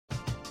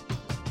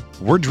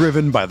We're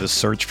driven by the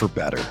search for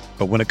better.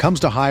 But when it comes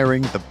to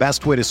hiring, the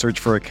best way to search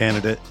for a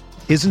candidate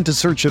isn't to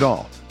search at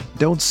all.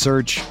 Don't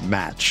search,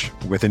 match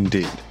with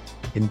Indeed.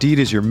 Indeed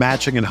is your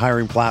matching and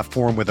hiring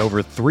platform with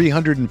over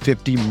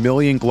 350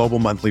 million global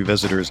monthly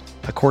visitors,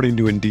 according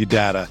to Indeed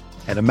data,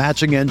 and a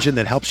matching engine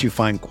that helps you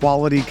find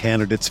quality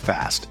candidates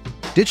fast.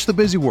 Ditch the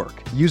busy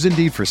work. Use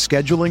Indeed for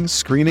scheduling,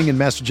 screening, and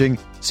messaging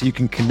so you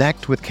can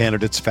connect with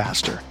candidates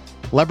faster.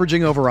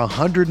 Leveraging over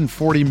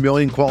 140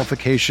 million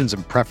qualifications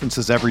and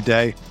preferences every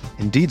day,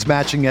 Indeed's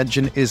matching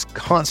engine is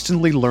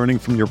constantly learning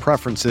from your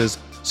preferences,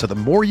 so the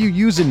more you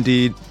use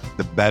Indeed,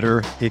 the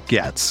better it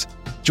gets.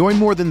 Join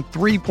more than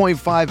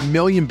 3.5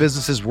 million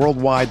businesses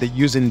worldwide that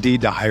use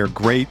Indeed to hire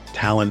great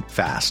talent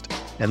fast.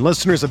 And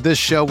listeners of this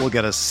show will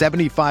get a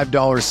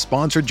 $75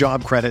 sponsored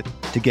job credit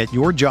to get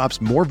your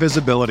jobs more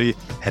visibility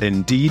at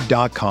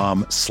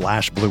Indeed.com/Blue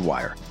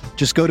Wire.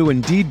 Just go to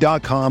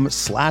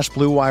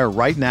Indeed.com/Blue Wire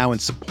right now and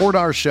support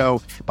our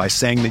show by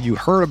saying that you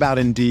heard about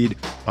Indeed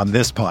on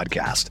this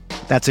podcast.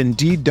 That's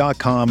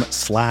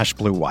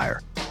Indeed.com/Blue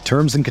Wire.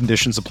 Terms and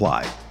conditions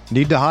apply.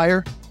 Need to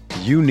hire?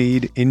 You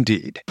need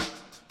Indeed.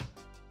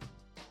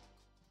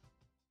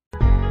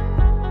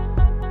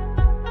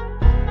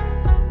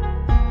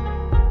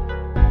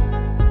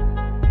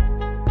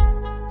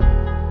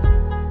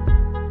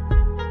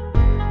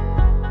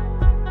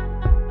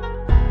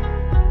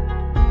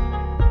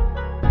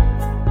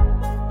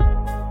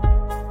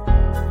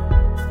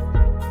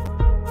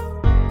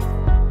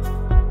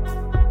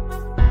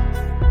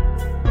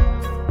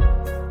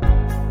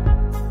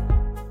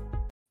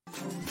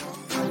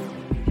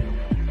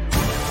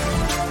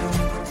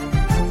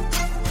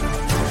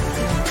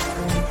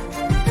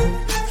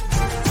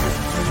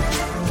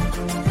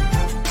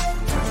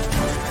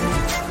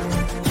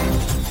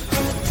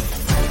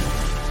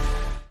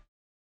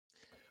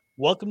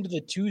 Welcome to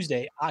the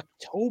Tuesday,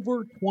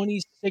 October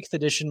 26th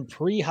edition,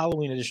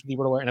 pre-Halloween edition of the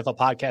RotoWire NFL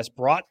podcast,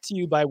 brought to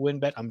you by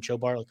WynnBET. I'm Joe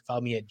Bartlett.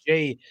 Follow me at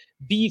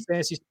JB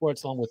Fantasy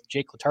Sports, along with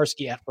Jake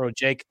Latarski at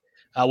RoJake.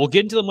 We'll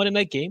get into the Monday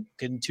night game,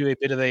 get into a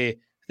bit of a, I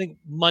think,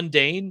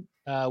 mundane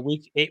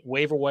Week 8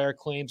 waiver wire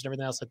claims and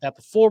everything else like that.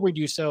 Before we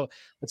do so,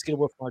 let's get a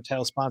word from our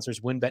title sponsors,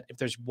 WynnBET. If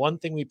there's one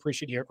thing we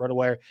appreciate here at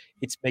RotoWire,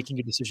 it's making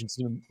good decisions,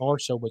 even more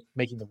so with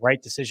making the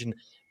right decision.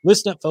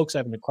 Listen up, folks. I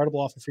have an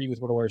incredible offer for you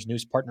with RotoWire's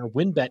newest partner,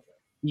 WynnBET.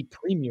 The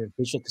premier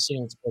digital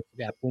casino and sports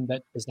app.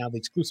 WynnBET is now the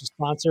exclusive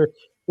sponsor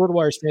for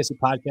RotoWire's fantasy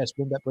podcast.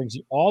 WynnBET brings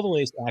you all the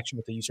latest action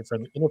with a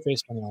user-friendly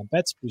interface, online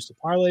bets, boosted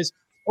parlays,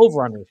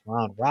 over-unders,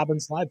 round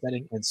robins, live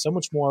betting, and so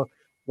much more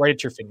right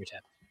at your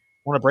fingertips.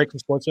 Want to break from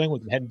sports betting? We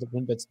can head into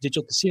WynnBET's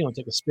digital casino and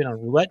take a spin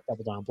on roulette,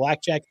 double down on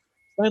blackjack,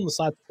 plan the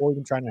slots before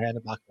even trying to head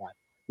to baccarat.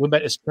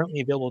 WynnBET is currently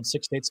available in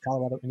 6 states: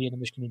 Colorado, Indiana,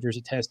 Michigan, New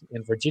Jersey, Tennessee,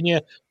 and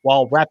Virginia,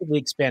 while rapidly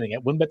expanding.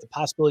 At WynnBET, the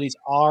possibilities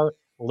are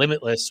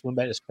limitless.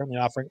 WynnBET is currently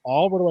offering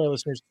all RotoWire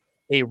listeners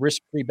a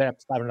risk-free bet up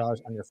to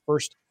 $500 on your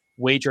first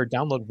wager.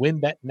 Download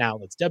WynnBET now.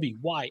 That's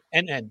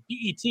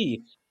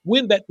WynnBET.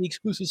 WynnBET, the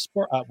exclusive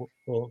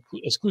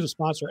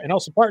sponsor and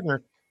also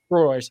partner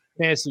for RotoWire's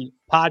fantasy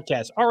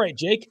podcast. All right,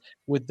 Jake,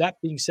 with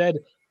that being said,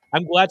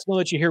 I'm glad to know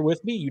that you're here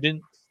with me. You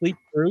didn't sleep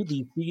through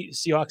the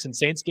Seahawks and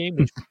Saints game,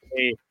 which was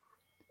a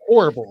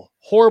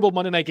horrible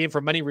Monday night game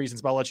for many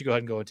reasons, but I'll let you go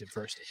ahead and go into it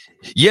first.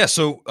 Yeah,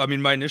 so, I mean,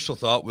 my initial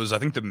thought was I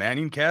think the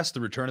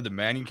return of the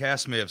Manning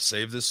cast may have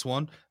saved this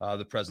one.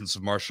 The presence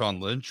of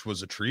Marshawn Lynch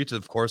was a treat,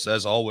 of course,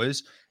 as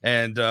always.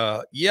 And,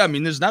 yeah, I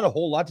mean, there's not a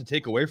whole lot to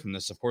take away from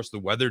this. Of course, the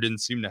weather didn't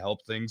seem to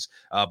help things.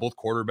 Both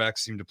quarterbacks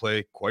seemed to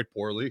play quite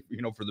poorly,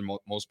 for the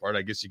most part.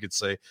 I guess you could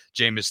say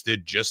Jameis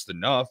did just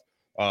enough.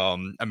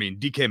 I mean,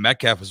 DK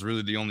Metcalf was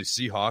really the only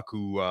Seahawk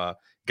who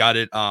got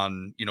it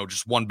on,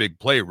 just one big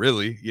play,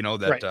 really,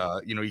 that,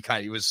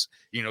 right. He was,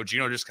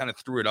 Gino just kind of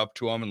threw it up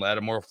to him and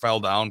Lattimore fell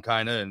down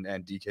kind of,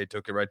 and DK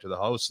took it right to the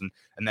house, and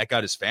that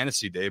got his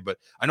fantasy day. But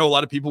I know a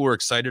lot of people were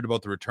excited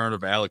about the return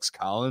of Alex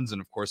Collins, and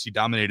of course he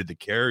dominated the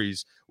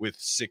carries with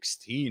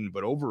 16,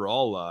 but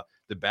overall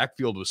the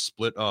backfield was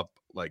split up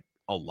like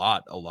a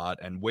lot,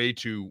 and way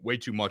too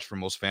much for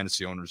most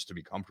fantasy owners to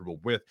be comfortable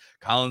with.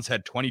 Collins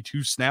had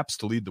 22 snaps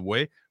to lead the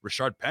way.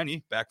 Rashard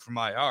Penny, back from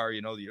IR,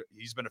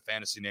 he's been a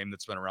fantasy name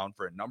that's been around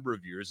for a number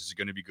of years. Is he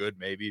going to be good?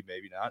 Maybe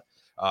not.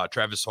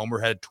 Travis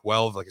Homer had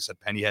 12. Like I said,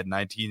 Penny had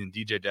 19, and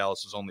DJ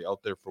Dallas was only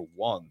out there for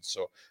 1.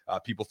 So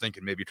people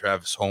thinking maybe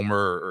Travis Homer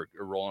or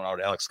rolling out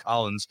Alex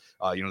Collins,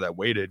 that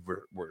waited,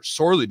 were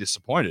sorely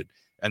disappointed.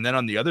 And then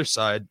on the other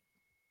side,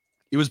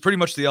 it was pretty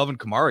much the Alvin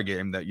Kamara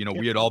game that,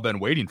 we had all been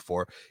waiting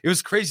for. It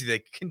was crazy.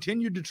 They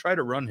continued to try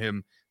to run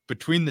him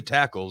between the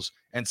tackles,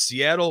 and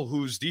Seattle,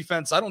 whose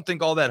defense I don't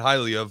think all that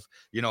highly of,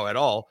 at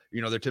all.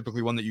 They're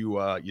typically one that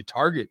you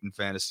target in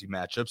fantasy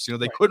matchups. They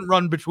right. couldn't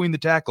run between the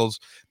tackles,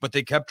 but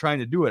they kept trying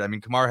to do it. I mean,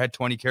 Kamara had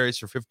 20 carries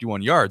for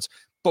 51 yards.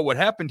 But what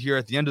happened here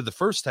at the end of the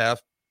first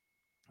half,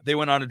 they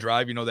went on a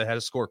drive, they had to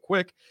score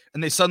quick,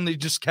 and they suddenly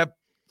just kept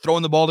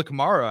throwing the ball to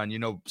Kamara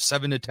on,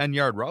 7 to 10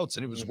 yard routes,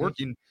 and it was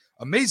working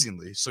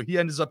amazingly. So he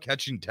ends up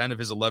catching 10 of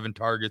his 11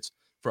 targets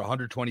for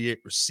 128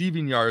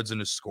 receiving yards in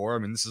his score. I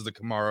mean, this is the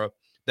Kamara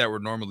that we're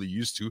normally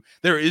used to.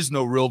 There is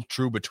no real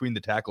true between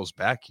the tackles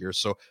back here.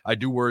 So I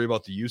do worry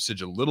about the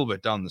usage a little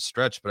bit down the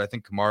stretch, but I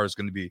think Kamara is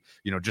going to be,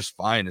 just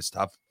fine as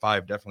top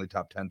 5, definitely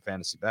top 10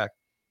 fantasy back.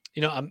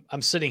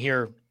 I'm sitting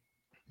here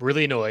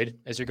really annoyed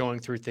as you're going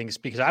through things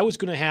because I was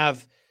going to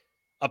have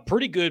a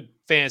pretty good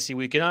fantasy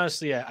week. And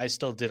honestly, I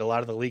still did. A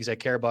lot of the leagues I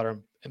care about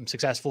I'm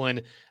successful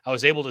in. I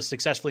was able to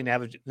successfully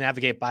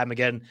navigate by them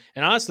again.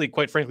 And honestly,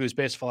 quite frankly, it was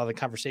based on the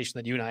conversation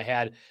that you and I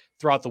had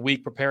throughout the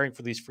week preparing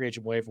for these free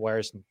agent waiver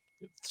wires. And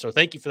so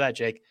thank you for that,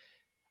 Jake.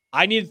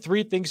 I needed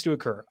 3 things to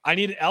occur. I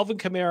needed Alvin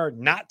Kamara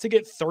not to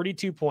get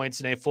 32 points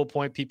in a full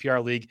point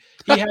PPR league.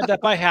 He had that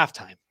by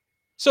halftime.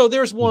 So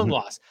there's one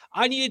loss.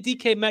 I needed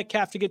DK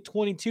Metcalf to get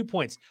 22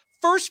 points.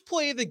 First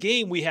play of the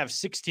game, we have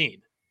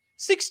 16.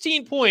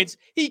 16 points.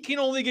 He can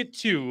only get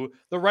 2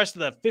 the rest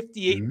of the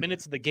 58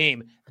 minutes of the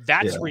game.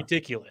 That's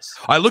ridiculous.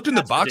 I looked in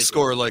the box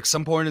score like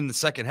some point in the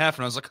second half,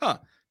 and I was like,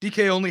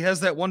 DK only has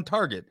that 1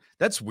 target.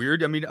 That's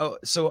weird. I mean,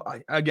 so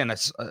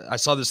I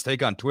saw this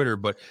take on Twitter,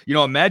 but,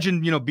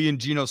 imagine, being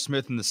Geno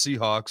Smith and the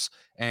Seahawks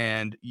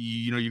and,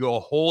 you go a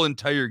whole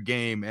entire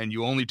game and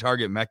you only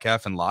target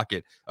Metcalf and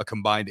Lockett a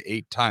combined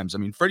 8 times. I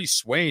mean, Freddie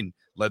Swain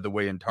led the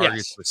way in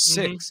targets with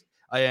 6.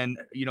 And,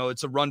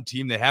 it's a run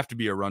team. They have to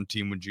be a run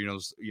team when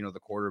Geno's, the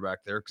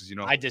quarterback there. Because,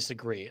 I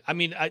disagree. I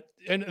mean,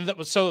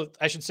 so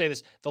I should say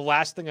this. The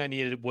last thing I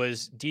needed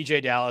was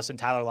DJ Dallas and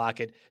Tyler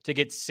Lockett to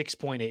get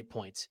 6.8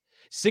 points.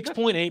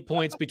 6.8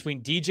 points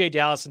between DJ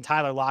Dallas and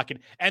Tyler Lockett,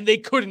 and they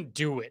couldn't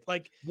do it.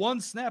 Like 1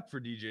 snap for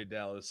DJ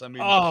Dallas. I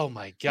mean, oh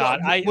my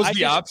God. Was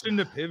the option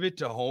to pivot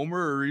to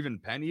Homer or even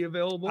Penny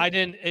available? I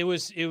didn't. It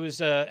was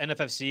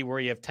NFFC where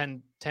you have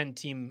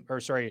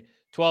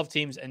 12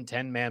 teams and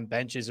 10-man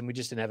benches, and we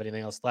just didn't have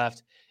anything else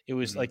left. It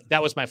was like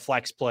that was my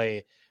flex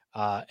play.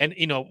 And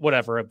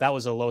whatever. If that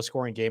was a low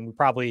scoring game,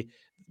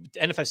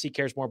 NFFC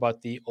cares more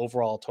about the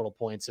overall total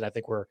points, and I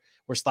think we're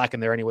slacking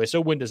there anyway. So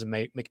win doesn't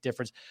make a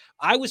difference.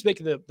 I was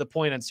making the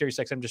point on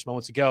SiriusXM just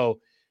moments ago.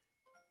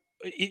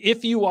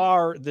 If you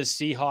are the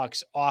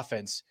Seahawks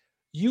offense,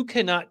 you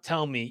cannot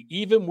tell me,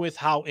 even with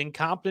how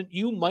incompetent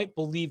you might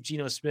believe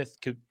Geno Smith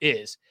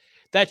is,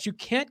 that you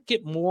can't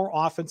get more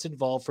offense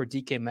involved for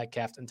DK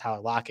Metcalf and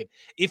Tyler Lockett.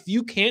 If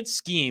you can't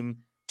scheme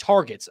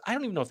targets, I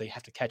don't even know if they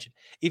have to catch it.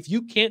 If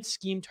you can't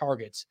scheme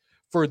targets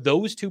for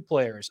those 2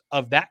 players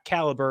of that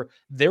caliber,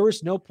 there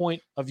is no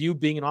point of you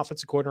being an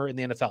offensive coordinator in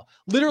the NFL.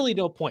 Literally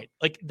no point.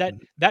 Like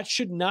that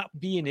should not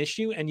be an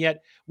issue. And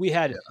yet we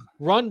had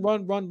run,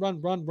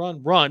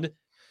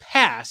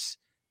 pass,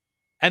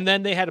 and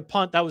then they had a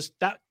punt. That was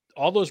that.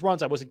 All those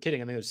runs, I wasn't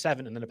kidding. I think it was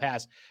 7 and then a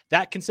pass.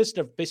 That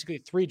consisted of basically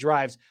 3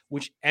 drives,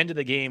 which ended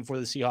the game for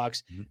the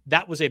Seahawks.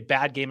 That was a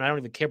bad game. And I don't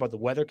even care about the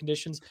weather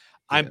conditions.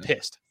 I'm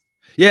pissed.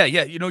 Yeah.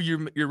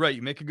 You're right.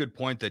 You make a good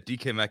point that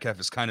DK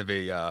Metcalf is kind of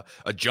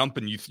a jump,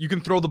 and you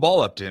can throw the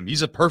ball up to him.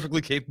 He's a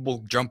perfectly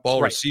capable jump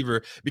ball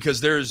receiver because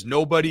there is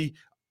nobody.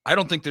 I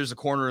don't think there's a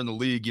corner in the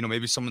league.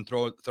 Maybe someone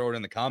throw it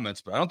in the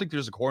comments, but I don't think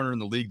there's a corner in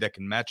the league that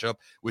can match up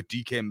with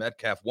DK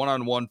Metcalf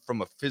one-on-one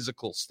from a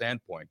physical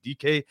standpoint.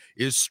 DK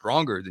is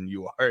stronger than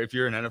you are if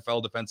you're an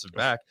NFL defensive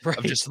back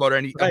of just about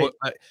any.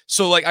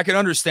 So I can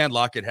understand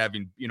Lockett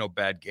having,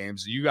 bad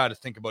games. You got to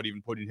think about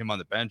even putting him on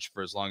the bench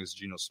for as long as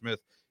Geno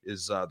Smith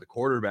is the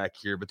quarterback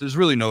here, but there's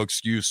really no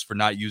excuse for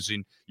not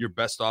using your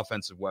best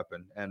offensive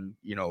weapon. And,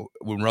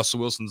 when Russell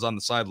Wilson's on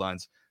the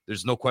sidelines,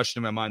 there's no question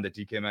in my mind that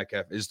DK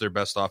Metcalf is their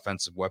best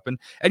offensive weapon.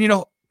 And,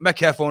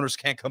 Metcalf owners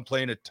can't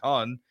complain a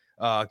ton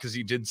because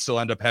he did still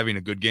end up having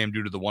a good game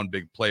due to the one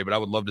big play, but I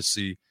would love to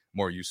see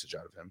more usage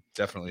out of him.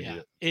 Definitely. Yeah.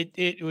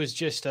 It was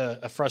just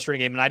a frustrating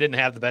game, and I didn't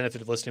have the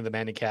benefit of listening to the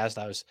Manning cast.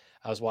 I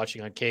was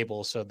watching on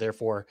cable, so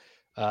therefore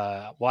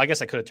I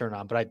guess I could have turned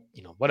on, but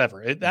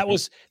whatever. That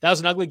was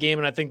an ugly game,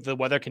 and I think the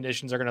weather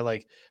conditions are going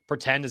to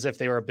pretend as if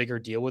they were a bigger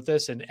deal with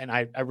this, and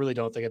I really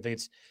don't think. I think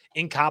it's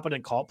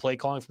incompetent play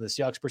calling from the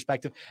Seahawks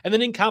perspective, and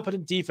then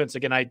incompetent defense.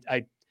 Again, I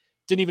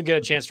didn't even get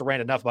a chance to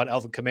rant enough about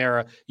Alvin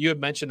Kamara. You had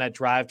mentioned that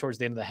drive towards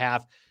the end of the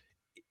half.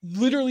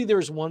 Literally,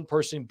 there's one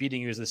person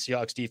beating you as the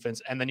Seahawks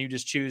defense, and then you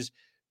just choose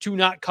to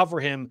not cover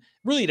him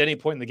really at any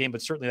point in the game,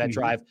 but certainly that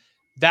drive.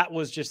 That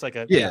was just like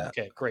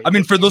okay, great. I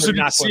mean, for those who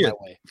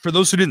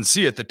didn't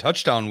see it, the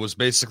touchdown was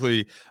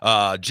basically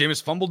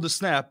Jameis fumbled the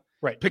snap,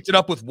 picked it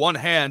up with one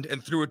hand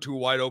and threw it to a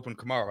wide open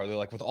Kamara. They're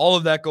like, with all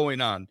of that going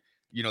on,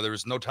 there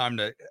was no time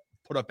to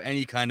put up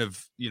any kind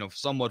of,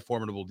 somewhat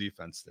formidable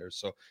defense there.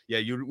 So yeah,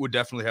 you would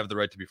definitely have the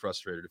right to be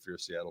frustrated if you're a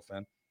Seattle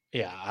fan.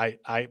 Yeah,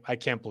 I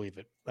can't believe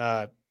it.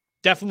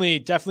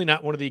 Definitely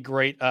not one of the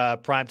great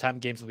primetime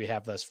games that we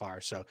have thus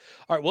far. So,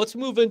 all right, well, let's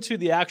move into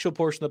the actual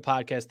portion of the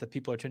podcast that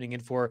people are tuning in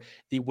for,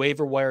 the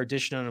waiver wire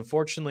edition. And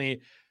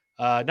unfortunately,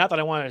 not that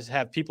I want to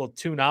have people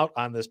tune out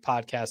on this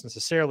podcast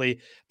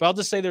necessarily, but I'll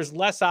just say there's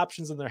less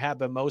options than there have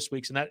been most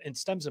weeks. And that it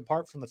stems in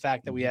part from the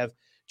fact that we have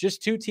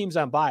just 2 teams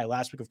on bye.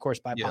 Last week, of course,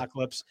 by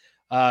Apocalypse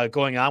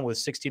going on with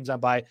 6 teams on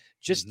bye.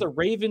 Just the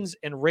Ravens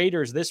and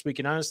Raiders this week.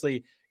 And honestly,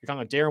 you're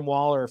talking about Darren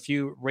Waller, a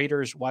few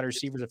Raiders wide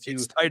receivers, a few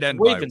tight end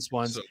Ravens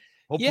ones. So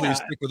hopefully you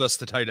stick with us,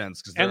 the tight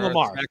ends, because there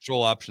are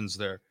actual options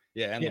there.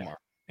 Yeah, and Lamar.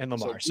 and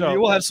Lamar. So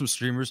we'll have some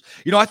streamers.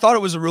 I thought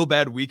it was a real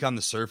bad week on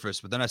the surface,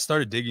 but then I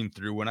started digging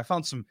through and I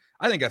found some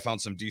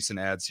decent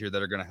ads here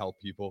that are going to help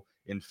people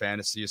in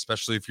fantasy,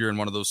 especially if you're in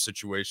one of those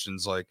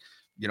situations like,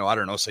 I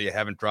don't know, say you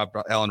haven't dropped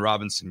Allen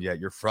Robinson yet.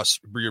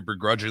 You're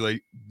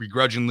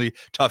begrudgingly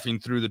toughing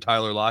through the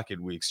Tyler Lockett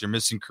weeks. You're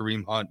missing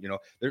Kareem Hunt.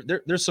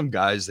 There's some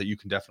guys that you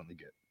can definitely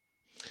get.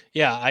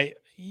 Yeah,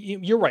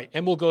 you're right.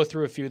 And we'll go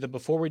through a few of them.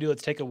 Before we do,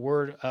 let's take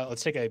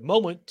a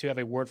moment to have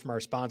a word from our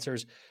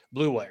sponsors,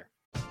 Blue Wire.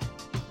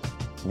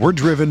 We're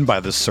driven by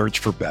the search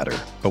for better.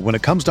 But when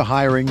it comes to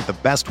hiring, the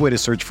best way to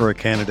search for a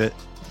candidate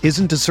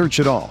isn't to search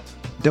at all.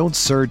 Don't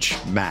search,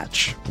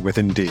 match with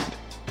Indeed.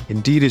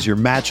 Indeed is your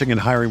matching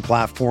and hiring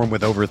platform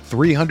with over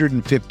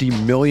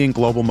 350 million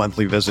global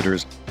monthly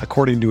visitors,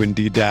 according to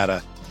Indeed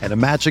data, and a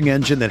matching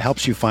engine that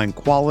helps you find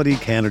quality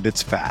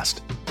candidates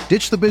fast.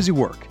 Ditch the busy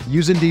work.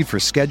 Use Indeed for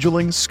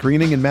scheduling,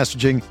 screening, and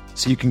messaging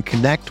so you can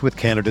connect with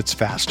candidates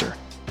faster.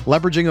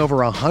 Leveraging over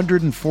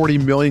 140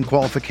 million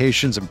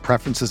qualifications and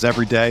preferences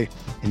every day,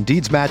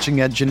 Indeed's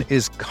matching engine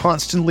is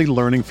constantly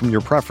learning from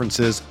your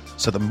preferences,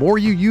 so the more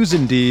you use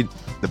Indeed,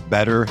 the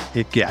better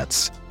it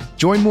gets.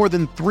 Join more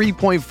than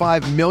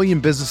 3.5 million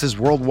businesses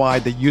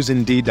worldwide that use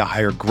Indeed to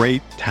hire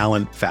great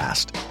talent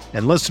fast.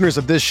 And listeners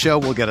of this show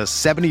will get a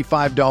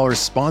 $75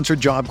 sponsored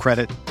job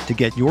credit to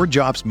get your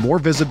jobs more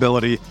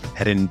visibility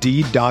at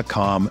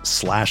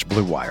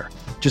Indeed.com/Blue Wire.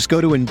 Just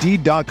go to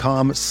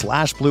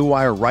Indeed.com/Blue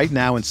Wire right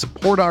now and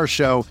support our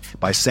show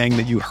by saying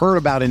that you heard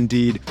about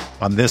Indeed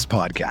on this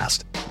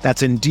podcast.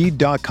 That's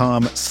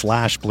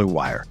Indeed.com/Blue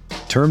Wire.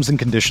 Terms and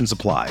conditions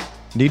apply.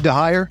 Need to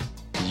hire?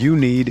 You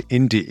need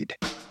Indeed.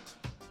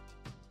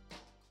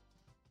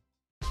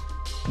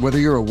 Whether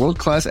you're a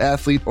world-class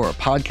athlete or a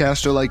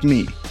podcaster like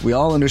me, we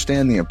all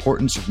understand the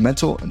importance of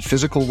mental and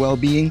physical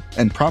well-being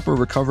and proper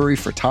recovery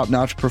for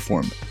top-notch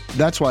performance.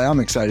 That's why I'm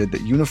excited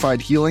that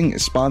Unified Healing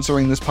is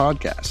sponsoring this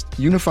podcast.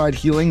 Unified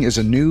Healing is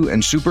a new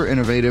and super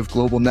innovative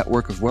global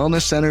network of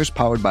wellness centers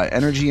powered by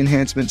Energy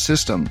Enhancement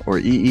System, or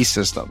EE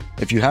System.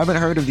 If you haven't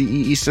heard of the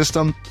EE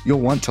System, you'll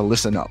want to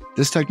listen up.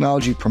 This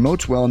technology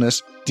promotes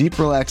wellness, deep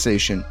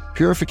relaxation,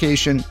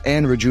 purification,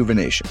 and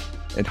rejuvenation.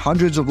 At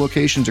hundreds of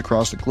locations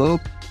across the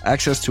globe,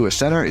 access to a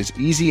center is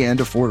easy and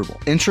affordable.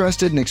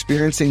 Interested in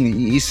experiencing the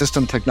EE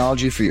System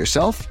technology for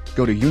yourself?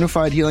 Go to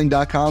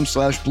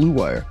unifiedhealing.com/Blue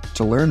Wire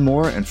to learn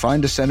more and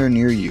find a center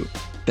near you.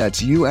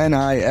 That's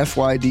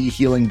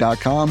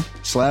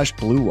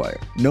UNIFYDhealing.com/Blue Wire.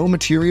 No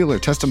material or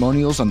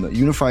testimonials on the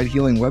Unified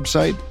Healing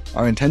website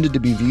are intended to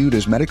be viewed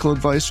as medical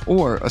advice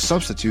or a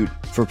substitute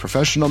for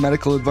professional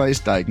medical advice,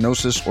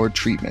 diagnosis, or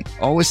treatment.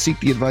 Always seek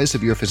the advice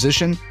of your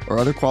physician or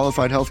other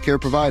qualified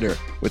healthcare provider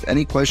with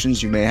any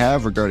questions you may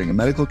have regarding a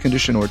medical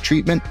condition or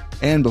treatment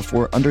and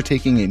before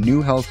undertaking a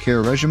new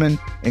healthcare regimen,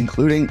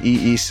 including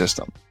EE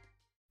System.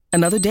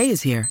 Another day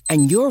is here,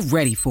 and you're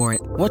ready for it.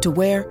 What to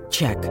wear?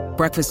 Check.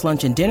 Breakfast,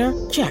 lunch, and dinner?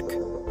 Check.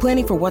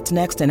 Planning for what's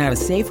next and how to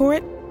save for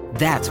it?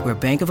 That's where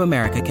Bank of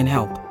America can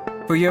help.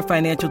 For your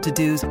financial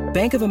to-dos,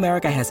 Bank of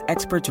America has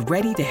experts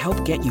ready to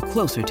help get you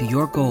closer to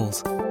your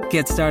goals.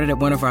 Get started at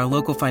one of our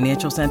local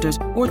financial centers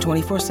or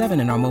 24/7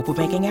 in our mobile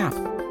banking app.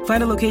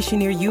 Find a location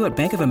near you at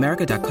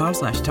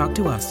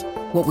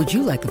bankofamerica.com/talktous. What would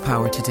you like the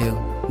power to do?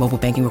 Mobile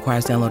banking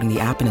requires downloading the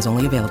app and is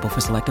only available for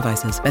select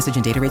devices. Message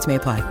and data rates may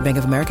apply. Bank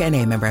of America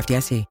NA, member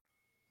FDIC.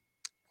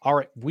 All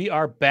right, we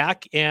are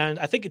back, and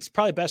I think it's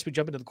probably best we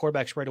jump into the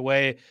quarterbacks right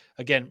away.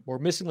 Again, we're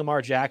missing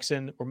Lamar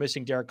Jackson. We're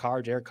missing Derek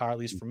Carr. Derek Carr, at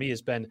least for me,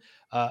 has been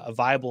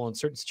viable in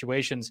certain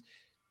situations.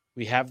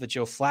 We have the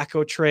Joe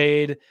Flacco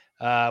trade.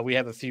 We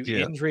have a few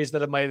injuries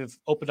that might have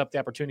opened up the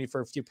opportunity for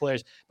a few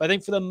players. But I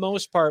think for the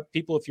most part,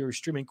 people, if you're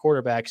streaming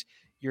quarterbacks,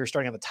 you're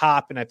starting at the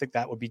top, and I think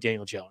that would be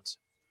Daniel Jones.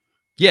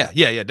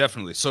 Yeah,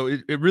 definitely. So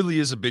it really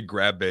is a big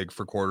grab bag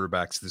for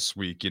quarterbacks this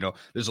week.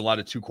 There's a lot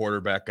of 2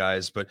 quarterback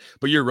guys, but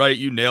you're right.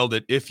 You nailed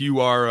it. If you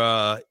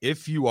are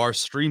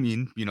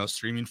streaming,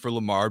 streaming for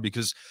Lamar,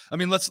 because I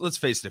mean, let's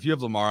face it. If you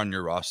have Lamar on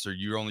your roster,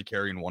 you're only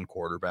carrying 1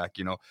 quarterback.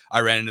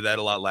 I ran into that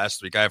a lot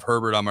last week. I have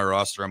Herbert on my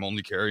roster. I'm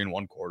only carrying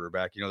 1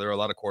 quarterback. There are a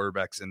lot of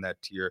quarterbacks in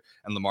that tier,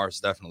 and Lamar is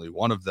definitely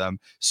one of them.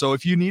 So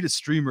if you need a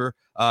streamer,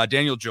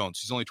 Daniel Jones,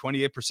 he's only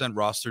 28%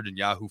 rostered in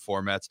Yahoo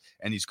formats,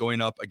 and he's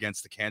going up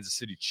against the Kansas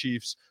City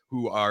Chiefs,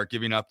 who are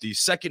giving up the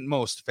second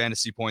most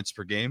fantasy points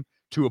per game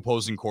to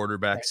opposing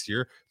quarterbacks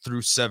here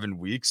through 7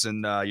 weeks.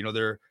 And,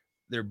 they're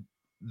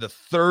the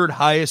 3rd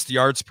highest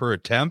yards per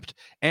attempt.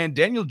 And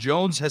Daniel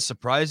Jones has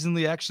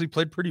surprisingly actually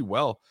played pretty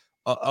well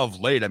of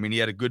late. I mean, he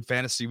had a good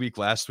fantasy week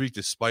last week,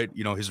 despite,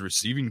 his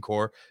receiving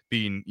core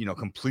being,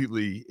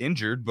 completely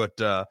injured, but,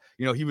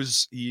 he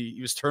was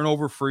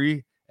turnover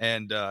free.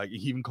 And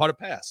he even caught a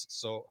pass.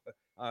 So,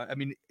 I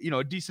mean,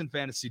 a decent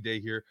fantasy day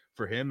here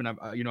for him. And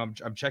I'm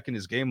checking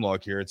his game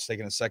log here. It's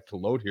taking a sec to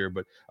load here,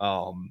 but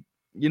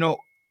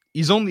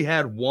he's only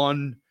had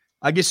 1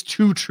 I guess,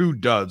 two true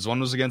duds. One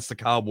was against the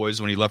Cowboys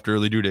when he left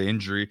early due to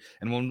injury,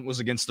 and one was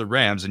against the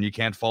Rams, and you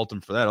can't fault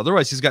him for that.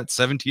 Otherwise, he's got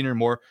 17 or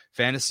more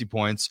fantasy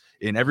points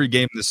in every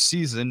game this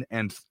season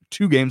and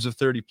 2 games of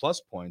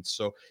 30-plus points.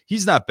 So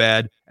he's not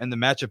bad, and the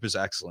matchup is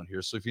excellent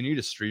here. So if you need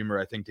a streamer,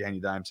 I think Danny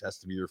Dimes has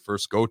to be your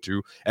first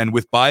go-to. And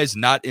with buys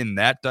not in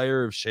that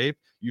dire of shape,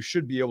 you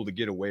should be able to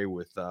get away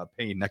with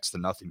paying next to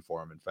nothing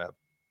for him in FAB.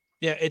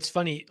 Yeah, it's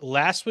funny.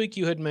 Last week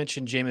you had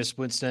mentioned Jameis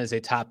Winston as a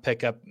top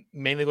pickup,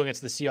 mainly going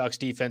against the Seahawks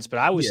defense. But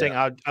I was saying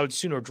I would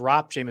sooner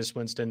drop Jameis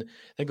Winston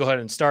than go ahead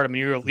and start him.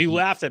 And you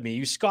laughed at me.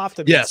 You scoffed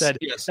at me and said,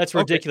 that's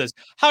ridiculous.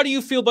 Okay. How do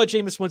you feel about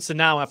Jameis Winston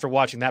now after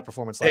watching that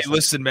performance last night?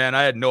 Listen, man,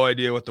 I had no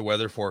idea what the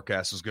weather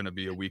forecast was going to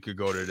be a week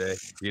ago today.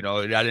 You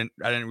know, I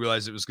didn't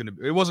realize it was going to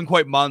be. It wasn't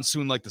quite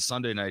monsoon like the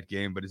Sunday night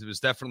game, but it was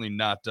definitely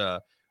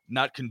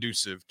not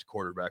conducive to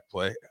quarterback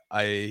play.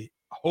 I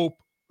hope,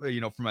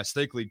 for my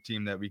stake league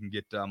team, that we can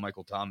get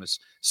Michael Thomas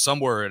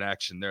somewhere in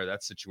action there.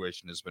 That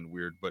situation has been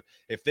weird, but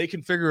if they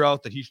can figure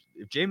out that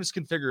if Jameis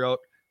can figure out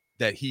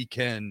that he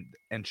can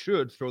and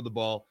should throw the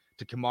ball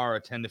to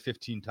Kamara 10 to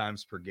 15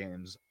 times per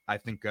games, I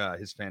think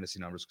his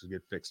fantasy numbers could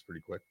get fixed pretty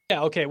quick.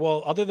 Yeah. Okay.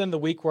 Well, other than the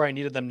week where I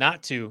needed them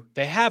not to,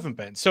 they haven't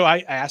been. So I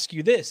ask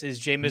you this: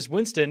 is Jameis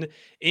Winston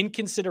in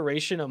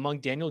consideration among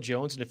Daniel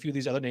Jones and a few of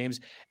these other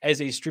names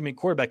as a streaming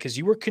quarterback? Because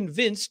you were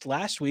convinced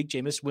last week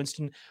Jameis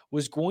Winston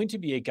was going to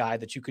be a guy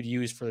that you could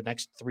use for the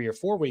next 3 or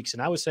 4 weeks.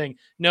 And I was saying,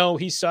 no,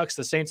 he sucks.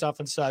 The Saints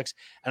offense sucks.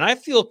 And I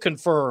feel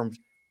confirmed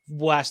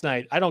last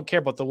night. I don't care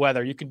about the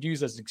weather. You can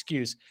use that as an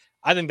excuse.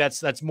 I think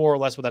that's more or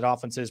less what that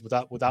offense is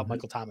without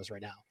Michael Thomas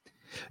right now.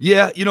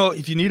 Yeah,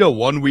 if you need a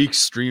 1 week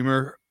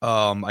streamer,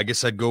 I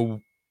guess I'd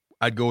go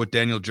with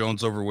Daniel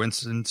Jones over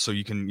Winston, so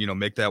you can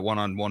make that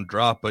one-on-one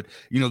drop. But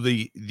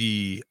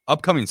the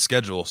upcoming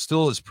schedule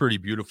still is pretty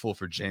beautiful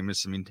for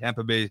Jameis. I mean,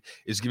 Tampa Bay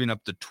is giving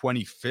up the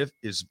 25th,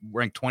 is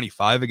ranked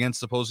 25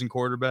 against opposing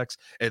quarterbacks.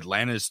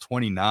 Atlanta is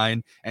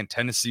 29, and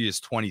Tennessee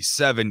is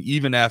 27,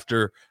 even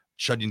after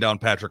shutting down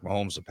Patrick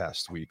Mahomes the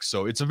past week.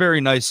 So it's a very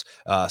nice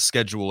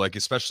schedule, like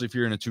especially if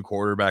you're in a 2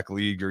 quarterback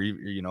league, or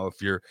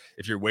if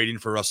you're waiting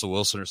for Russell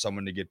Wilson or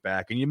someone to get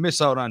back and you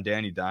miss out on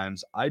Danny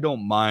Dimes. I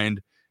don't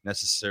mind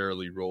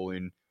necessarily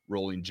rolling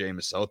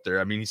Jameis out there.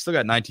 I mean, he still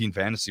got 19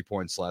 fantasy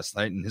points last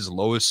night, and his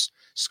lowest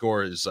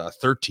score is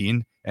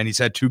 13, and he's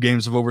had 2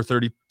 games of over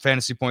 30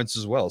 fantasy points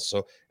as well.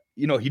 So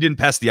he didn't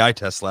pass the eye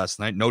test last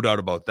night, no doubt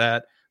about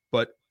that,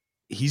 but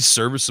he's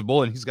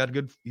serviceable, and he's got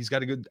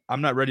a good.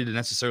 I'm not ready to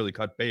necessarily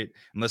cut bait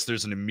unless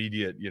there's an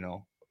immediate,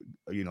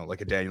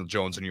 like a Daniel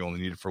Jones, and you only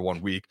need it for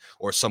 1 week,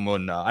 or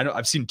someone.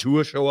 I've seen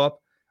Tua show up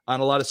on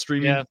a lot of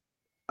streaming,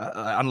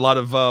 on a lot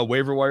of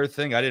waiver wire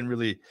thing. I didn't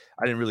really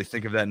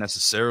think of that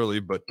necessarily,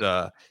 but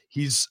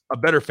he's a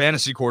better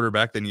fantasy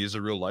quarterback than he is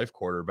a real life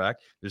quarterback.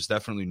 There's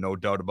definitely no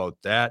doubt about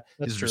that.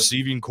 His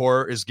receiving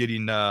core is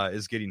getting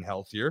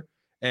healthier.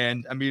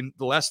 And I mean,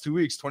 the last 2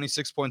 weeks,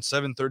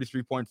 26.7,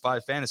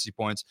 33.5 fantasy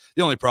points.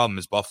 The only problem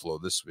is Buffalo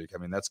this week. I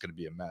mean, that's going to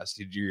be a mess.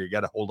 You got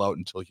to hold out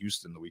until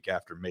Houston the week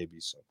after, maybe.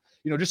 So,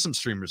 just some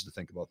streamers to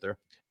think about there.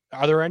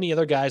 Are there any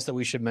other guys that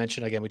we should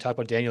mention? Again, we talked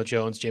about Daniel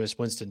Jones, Jameis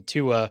Winston,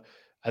 Tua.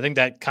 I think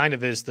that kind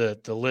of is the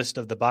list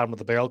of the bottom of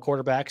the barrel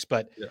quarterbacks,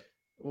 but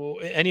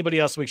anybody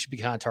else we should be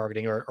kind of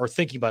targeting or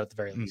thinking about at the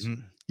very least.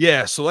 Mm-hmm.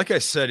 Yeah. So like I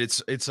said,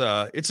 it's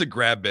a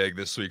grab bag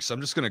this week. So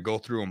I'm just going to go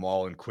through them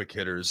all in quick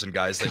hitters and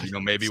guys that,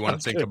 maybe want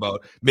to think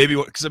about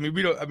because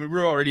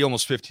we're already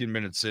almost 15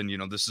 minutes in,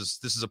 this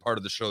is a part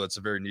of the show that's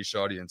a very niche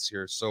audience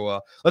here.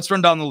 So let's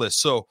run down the list.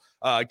 So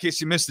in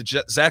case you missed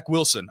it, Zach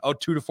Wilson out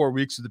 2 to 4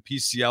 weeks with a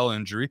PCL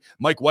injury.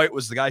 Mike White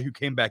was the guy who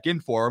came back in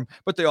for him,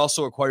 but they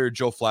also acquired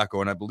Joe Flacco.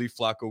 And I believe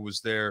Flacco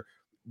was there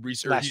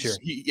last year.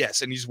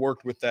 And he's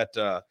worked with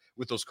that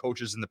with those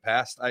coaches in the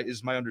past,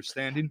 is my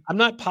understanding. I'm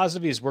not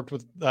positive he's worked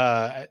with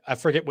I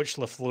forget which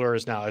LaFleur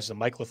is now. Is it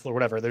Mike LaFleur,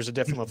 whatever? There's a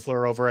different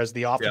LaFleur over as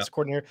the offense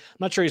coordinator. I'm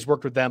not sure he's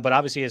worked with them, but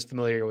obviously he is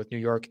familiar with New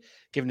York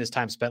given his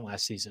time spent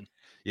last season.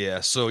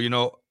 Yeah, so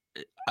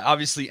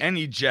obviously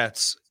any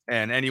Jets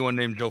and anyone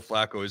named Joe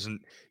Flacco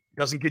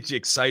doesn't get you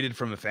excited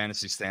from a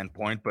fantasy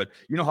standpoint, but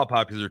you know how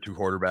popular 2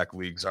 quarterback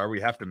leagues are.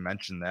 We have to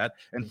mention that.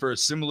 And for a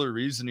similar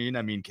reasoning,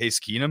 I mean, Case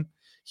Keenum,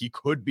 he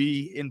could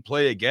be in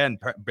play again.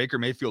 Baker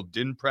Mayfield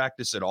didn't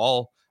practice at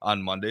all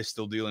on Monday,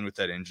 still dealing with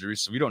that injury,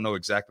 so we don't know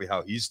exactly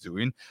how he's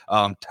doing.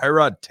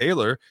 Tyrod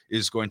Taylor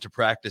is going to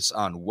practice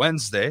on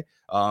Wednesday.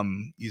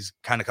 He's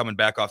kind of coming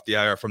back off the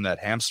IR from that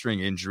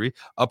hamstring injury.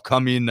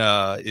 Upcoming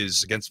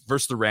is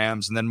versus the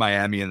Rams, and then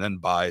Miami, and then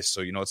bye.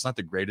 So, it's not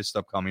the greatest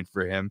upcoming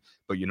for him,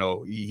 but,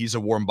 he's a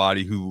warm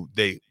body who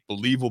they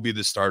believe will be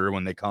the starter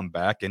when they come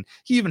back. And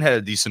he even had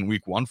a decent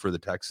week 1 for the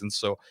Texans.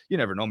 So you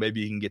never know.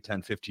 Maybe you can get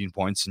 10, 15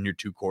 points in your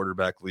 2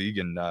 quarterback league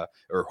and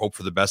or hope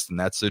for the best in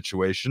that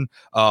situation.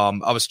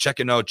 I was was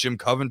checking out Jim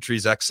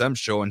Coventry's XM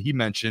show, and he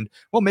mentioned,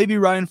 well, maybe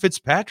Ryan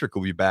Fitzpatrick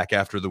will be back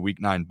after the Week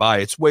 9 bye.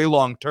 It's way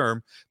long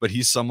term, but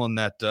he's someone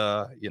that,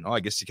 I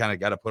guess you kind of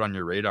got to put on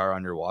your radar,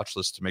 on your watch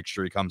list to make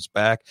sure he comes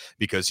back,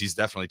 because he's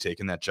definitely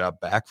taking that job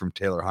back from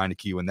Taylor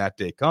Heineke when that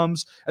day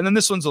comes. And then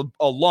this one's a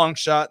long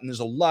shot, and there's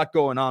a lot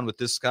going on with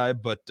this guy,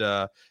 but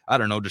I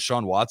don't know.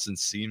 Deshaun Watson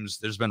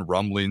there's been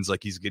rumblings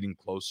like he's getting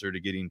closer to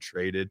getting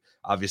traded.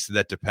 Obviously,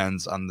 that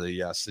depends on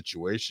the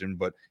situation,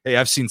 but hey,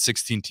 I've seen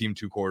 16-team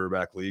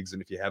 2-quarterback leagues,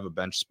 and if you have a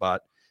bench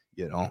spot,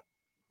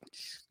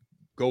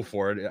 go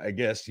for it. I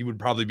guess he would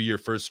probably be your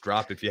first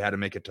drop if you had to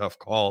make a tough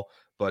call,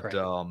 but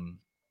right.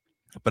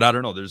 But I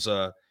don't know. There's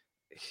I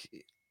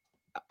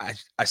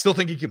still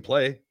think he can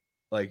play.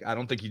 Like, I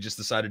don't think he just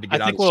decided to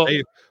get out of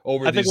state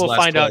over. I think we'll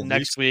find out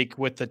next week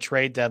with the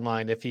trade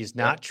deadline. If he's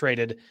not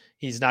traded,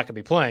 he's not going to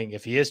be playing.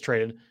 If he is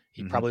traded,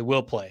 he probably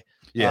will play.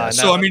 Yeah.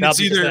 So it's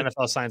either the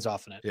NFL signs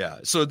off on it. Yeah.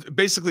 So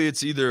basically,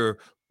 it's either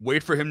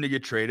wait for him to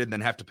get traded, then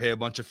have to pay a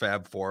bunch of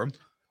fab for him,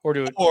 or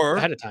do it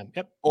ahead of time.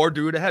 Yep. Or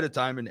do it ahead of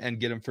time and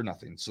get him for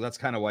nothing. So that's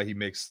kind of why he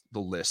makes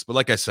the list. But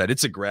like I said,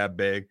 it's a grab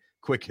bag.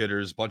 Quick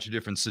hitters, bunch of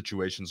different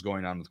situations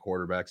going on with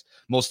quarterbacks.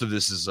 Most of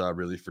this is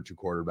really for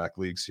 2-quarterback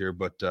leagues here,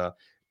 but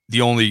the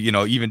only,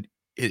 even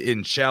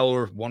in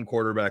shallower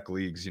 1-quarterback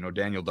leagues,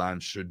 Daniel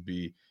Dimes should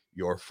be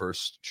your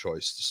first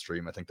choice to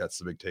stream. I think that's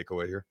the big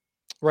takeaway here.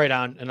 Right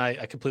on. And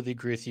I completely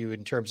agree with you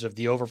in terms of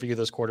the overview of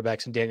those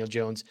quarterbacks, and Daniel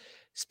Jones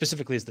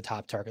specifically is the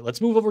top target. Let's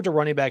move over to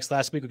running backs.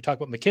 Last week, we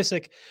talked about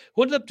McKissick,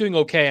 who ended up doing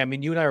okay. I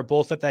mean, you and I were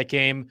both at that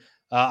game.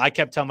 I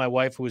kept telling my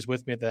wife, who was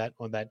with me at that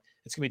one, that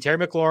it's going to be Terry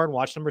McLaurin,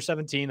 watch number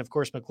 17. Of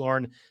course,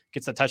 McLaurin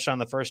gets the touchdown on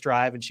the first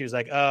drive, and she was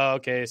like, oh,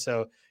 okay,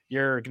 so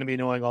you're going to be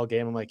annoying all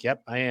game. I'm like,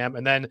 yep, I am.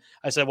 And then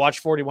I said, watch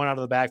 41 out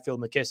of the backfield,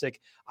 McKissick.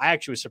 I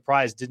actually was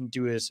surprised didn't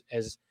do as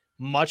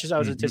much as I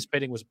was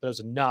anticipating, but it was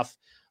enough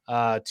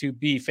to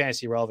be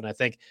fantasy relevant. I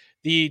think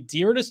the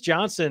D'Ernest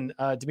Johnson,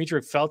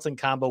 Demetric Felton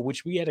combo,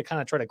 which we had to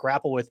kind of try to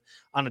grapple with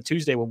on a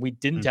Tuesday when we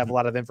didn't have a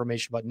lot of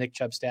information about Nick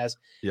Chubb's stats,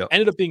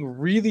 ended up being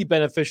really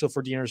beneficial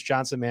for D'Ernest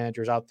Johnson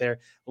managers out there,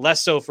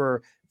 less so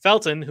for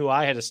Felton, who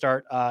I had to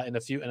start in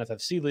a few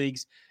NFFC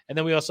leagues. And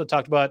then we also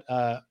talked about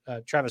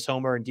Travis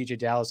Homer and DJ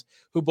Dallas,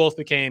 who both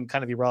became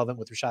kind of irrelevant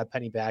with Rashad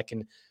Penny back,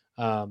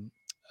 and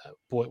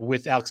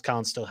with Alex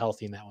Collins still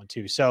healthy in that one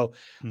too. So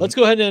let's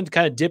go ahead and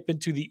kind of dip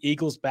into the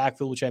Eagles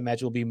backfield, which I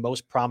imagine will be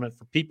most prominent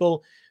for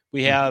people.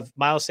 We have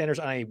Miles Sanders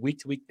on a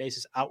week-to-week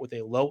basis out with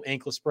a low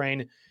ankle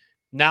sprain.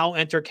 Now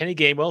enter Kenny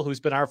Gainwell, who's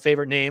been our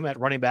favorite name at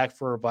running back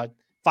for about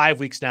 5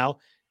 weeks now,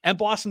 and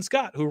Boston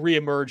Scott, who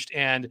reemerged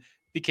and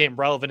became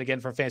relevant again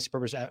for fantasy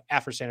purposes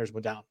after Sanders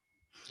went down.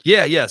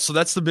 Yeah. So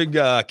that's the big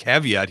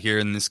caveat here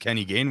in this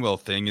Kenny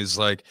Gainwell thing is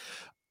like,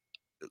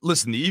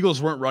 listen, the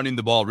Eagles weren't running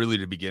the ball really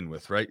to begin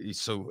with, right?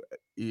 So,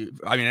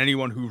 I mean,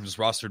 anyone who's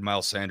rostered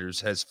Miles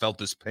Sanders has felt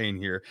this pain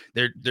here.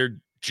 They're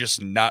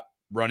just not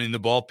running the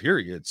ball,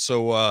 period.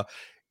 So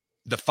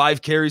the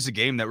 5 carries a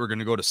game that we're going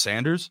to go to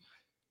Sanders,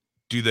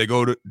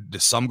 do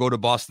some go to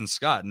Boston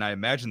Scott? And I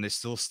imagine they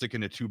still stick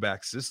in a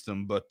 2-back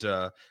system, but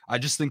I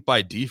just think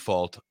by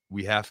default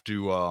we have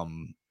to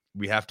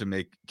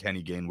make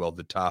Kenny Gainwell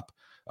the top,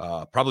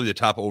 probably the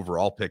top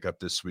overall pickup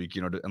this week,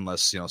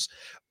 unless,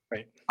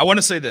 right. I want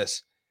to say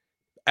this.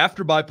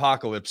 After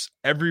Bipocalypse,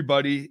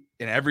 everybody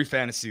in every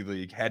fantasy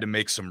league had to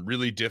make some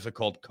really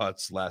difficult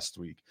cuts last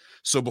week.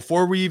 So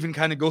before we even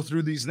kind of go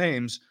through these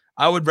names,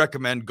 I would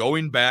recommend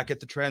going back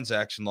at the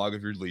transaction log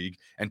of your league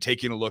and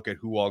taking a look at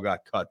who all got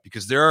cut,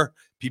 because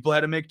people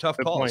had to make tough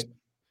calls.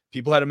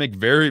 People had to make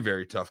very,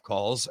 very tough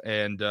calls.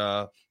 And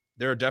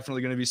there are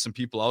definitely going to be some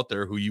people out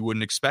there who you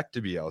wouldn't expect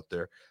to be out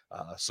there.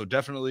 So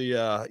definitely,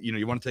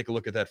 you want to take a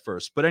look at that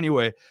first. But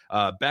anyway,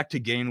 back to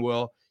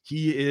Gainwell.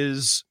 He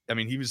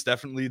was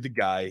definitely the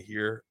guy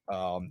here.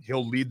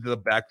 He'll lead the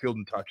backfield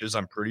in touches.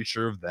 I'm pretty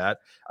sure of that.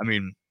 I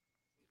mean,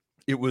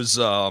 it was,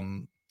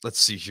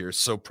 let's see here.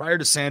 So prior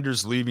to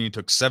Sanders leaving, he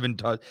took 7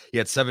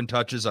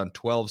 touches on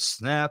 12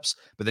 snaps,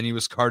 but then he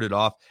was carted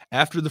off.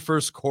 After the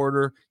first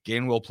quarter,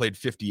 Gainwell played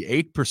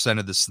 58%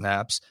 of the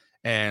snaps,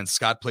 and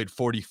Scott played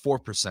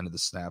 44% of the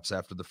snaps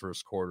after the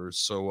first quarter.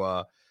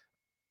 So,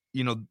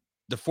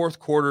 the fourth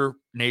quarter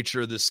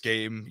nature of this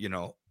game,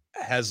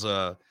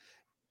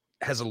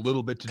 has a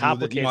little bit to do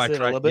with it.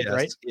 A little bit,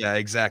 right? Yeah,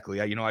 exactly.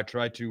 I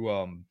try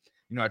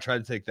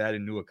to take that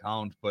into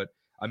account, but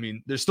I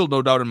mean, there's still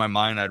no doubt in my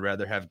mind I'd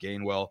rather have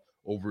Gainwell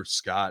over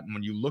Scott. And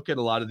when you look at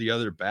a lot of the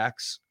other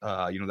backs,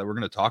 that we're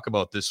going to talk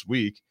about this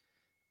week,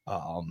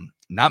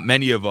 not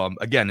many of them.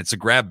 Again, it's a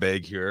grab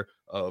bag here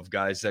of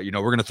guys that we're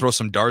going to throw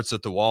some darts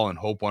at the wall and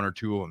hope 1 or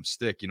 2 of them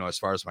stick. As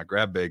far as my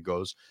grab bag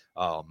goes,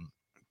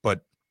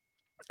 but.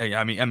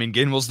 I mean,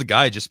 Gainwell's the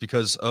guy just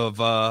because of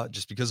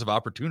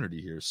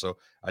opportunity here. So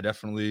I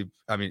definitely,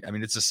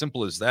 it's as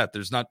simple as that.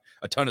 There's not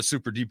a ton of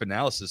super deep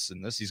analysis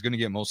in this. He's going to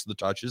get most of the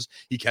touches.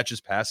 He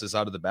catches passes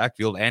out of the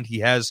backfield, and he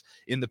has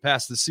in the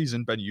past this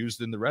season been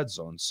used in the red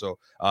zone. So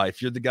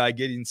if you're the guy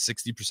getting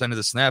 60% of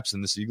the snaps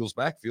in this Eagles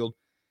backfield,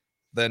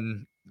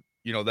 then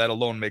that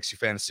alone makes you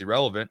fantasy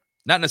relevant.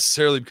 Not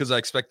necessarily because I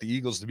expect the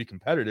Eagles to be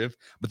competitive,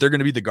 but they're going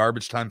to be the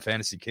garbage time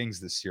fantasy kings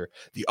this year.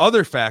 The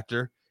other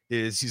factor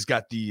is he's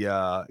got the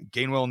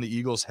Gainwell and the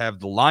Eagles have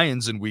the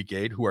Lions in week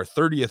 8, who are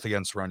 30th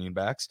against running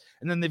backs.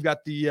 And then they've got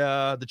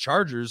the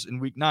Chargers in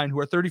week 9, who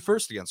are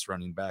 31st against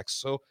running backs.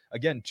 So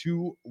again,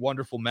 2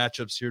 wonderful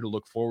matchups here to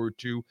look forward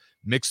to,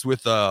 mixed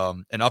with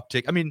an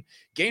uptick. I mean,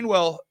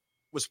 Gainwell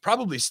was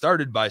probably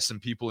started by some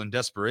people in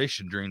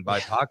desperation during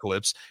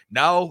Bipocalypse.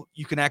 Now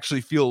you can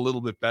actually feel a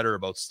little bit better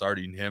about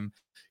starting him.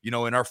 You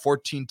know, in our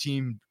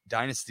 14-team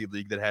dynasty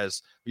league that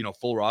has, you know,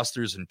 full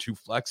rosters and 2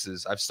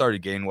 flexes, I've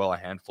started Gainwell a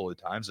handful of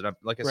times. And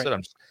like I said,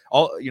 I'm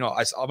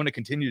going to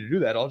continue to do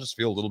that. I'll just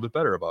feel a little bit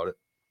better about it.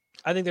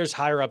 I think there's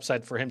higher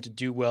upside for him to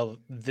do well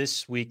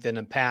this week than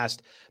in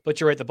past, but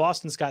you're right. The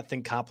Boston Scott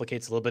thing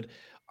complicates a little bit.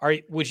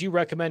 Would you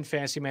recommend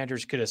fantasy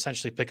managers could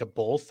essentially pick up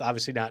both?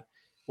 Obviously not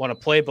want to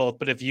play both,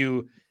 but if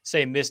you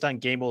say missed on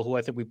Gainwell, who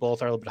I think we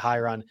both are a little bit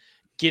higher on,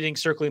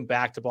 circling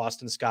back to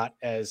Boston Scott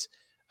as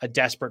a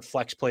desperate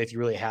flex play if you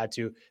really had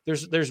to,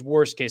 there's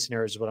worst case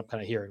scenarios is what I'm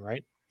kind of hearing,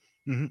 right?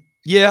 Mm-hmm.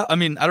 Yeah. I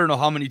mean, I don't know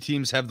how many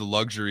teams have the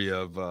luxury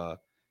of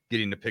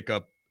getting to pick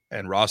up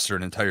and roster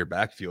an entire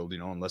backfield, you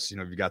know, unless, you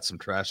know, you got some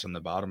trash on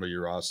the bottom of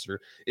your roster.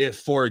 If,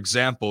 for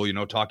example, you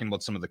know, talking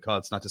about some of the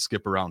cuts, not to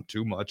skip around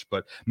too much,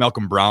 but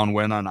Malcolm Brown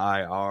went on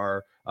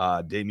IR,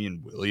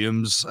 Damian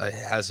Williams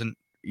hasn't,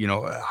 you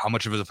know, how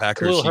much of a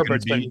factor Khalil is he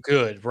Herbert's been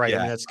good, right? Yeah, I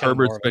mean, that's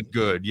Herbert's been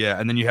good.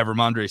 Yeah. And then you have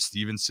Ramondre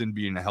Stevenson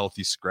being a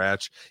healthy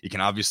scratch. You can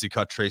obviously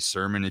cut Trey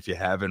Sermon if you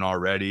haven't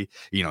already.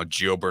 You know,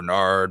 Gio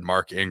Bernard,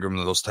 Mark Ingram,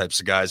 those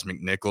types of guys.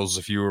 McNichols,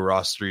 if you were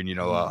rostering, you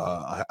know,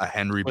 a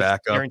Henry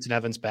backup. Harrington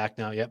Evans back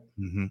now. Yep.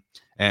 Mm-hmm.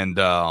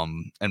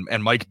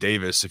 And Mike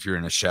Davis, if you're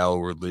in a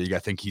shallower league, I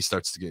think he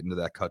starts to get into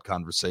that cut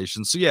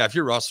conversation. So yeah, if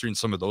you're rostering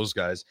some of those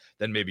guys,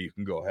 then maybe you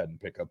can go ahead and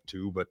pick up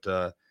 2.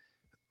 But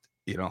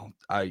you know,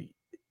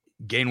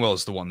 Gainwell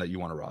is the one that you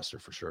want to roster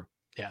for sure.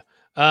 Yeah.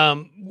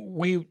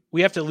 We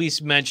have to at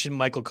least mention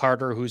Michael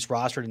Carter, who's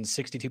rostered in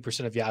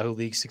 62% of Yahoo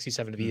leagues,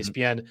 67 of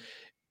ESPN,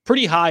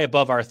 pretty high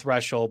above our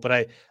threshold.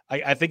 But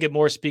I think it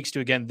more speaks to,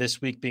 again, this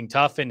week being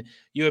tough. And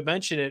you had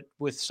mentioned it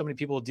with so many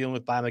people dealing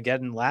with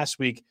Biomageddon last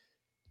week.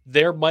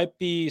 There might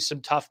be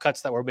some tough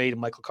cuts that were made,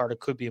 and Michael Carter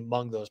could be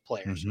among those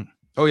players. Mm-hmm.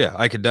 Oh, yeah,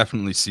 I could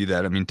definitely see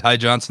that. I mean, Ty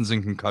Johnson's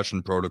in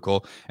concussion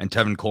protocol, and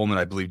Tevin Coleman,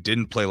 I believe,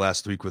 didn't play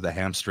last week with a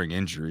hamstring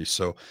injury.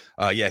 So,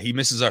 yeah, he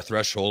misses our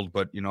threshold.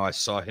 But, you know, I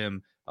saw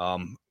him. Let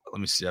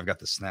me see. I've got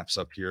the snaps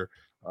up here.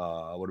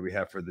 What do we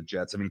have for the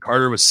Jets? I mean,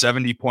 Carter was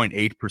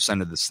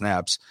 70.8% of the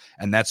snaps,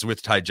 and that's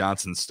with Ty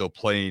Johnson still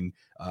playing.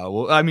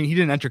 Well, I mean, he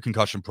didn't enter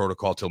concussion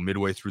protocol till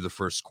midway through the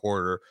first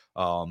quarter.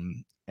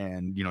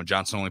 And, you know,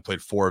 Johnson only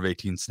played 4 of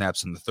 18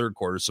 snaps in the third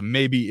quarter. So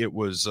maybe it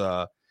was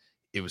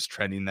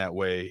trending that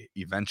way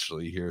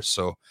eventually here.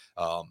 So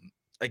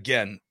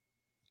again,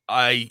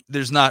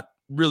 there's not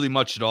really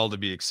much at all to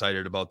be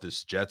excited about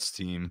this Jets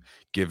team,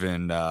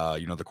 given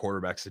you know, the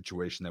quarterback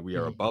situation that we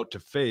are about to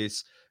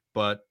face.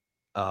 But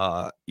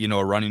you know,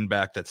 a running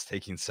back that's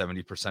taking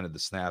 70% of the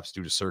snaps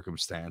due to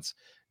circumstance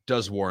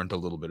does warrant a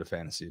little bit of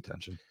fantasy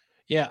attention.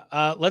 Yeah.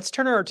 Let's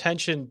turn our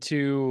attention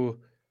to,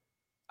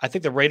 I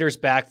think, the Raiders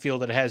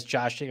backfield that has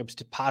Josh Jacobs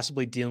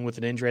possibly dealing with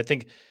an injury. I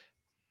think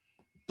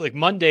like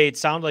Monday, it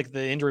sounded like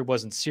the injury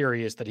wasn't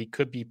serious, that he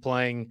could be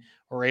playing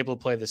or able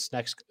to play this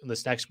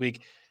next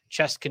week.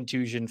 Chest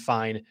contusion,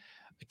 fine.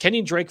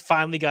 Kenyon Drake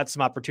finally got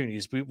some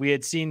opportunities. We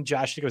had seen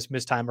Josh Jacobs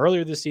miss time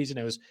earlier this season.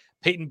 It was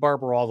Peyton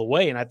Barber all the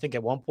way. And I think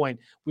at one point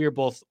we were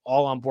both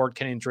all on board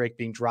Kenyon Drake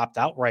being dropped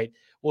outright.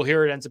 Well,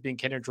 here it ends up being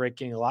Kenyon Drake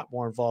getting a lot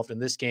more involved in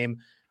this game.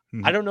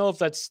 I don't know if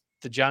that's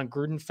the John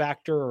Gruden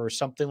factor or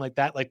something like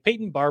that. Like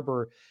Peyton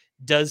Barber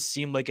does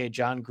seem like a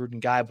John Gruden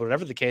guy, but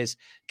whatever the case,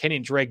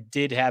 Kenyon Drake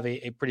did have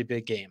a pretty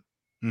big game.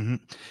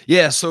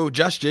 Yeah, so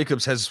Josh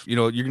Jacobs has, you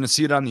know, you're going to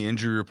see it on the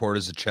injury report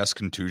as a chest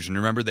contusion.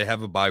 Remember, they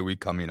have a bye week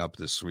coming up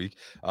this week.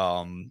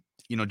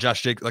 You know,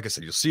 Josh Jacobs, like I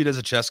said, you'll see it as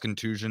a chest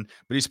contusion,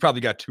 but he's probably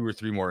got 2 or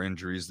 3 more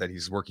injuries that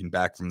he's working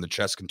back from. The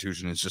chest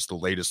contusion is just the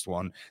latest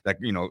one that,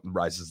 you know,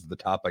 rises to the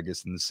top, I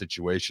guess, in this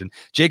situation.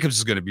 Jacobs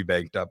is going to be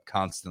banged up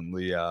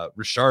constantly.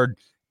 Richard,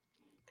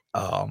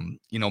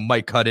 you know,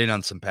 might cut in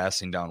on some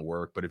passing down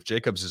work, but if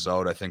Jacobs is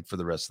out, I think for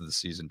the rest of the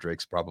season,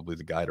 Drake's probably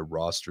the guy to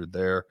roster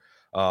there.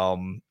 I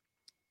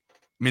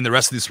mean, the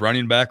rest of this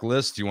running back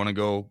list, you want to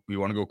go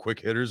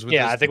quick hitters with this?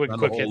 Yeah, I think we can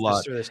quick hit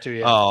through this too.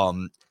 Yeah.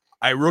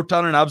 I wrote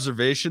down an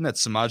observation that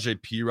Samaje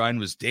Perine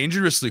was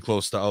dangerously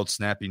close to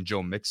outsnapping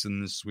Joe Mixon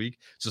this week.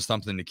 So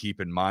something to keep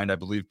in mind. I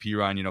believe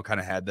Perine, you know, kind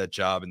of had that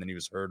job and then he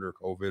was hurt or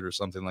COVID or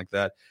something like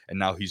that. And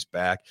now he's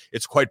back.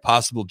 It's quite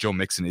possible Joe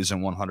Mixon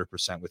isn't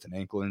 100% with an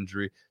ankle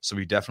injury. So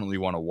we definitely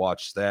want to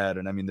watch that.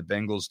 And I mean, the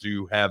Bengals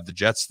do have the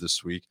Jets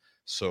this week.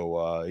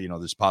 So, you know,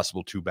 there's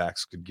possible 2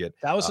 backs could get.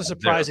 That was a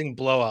surprising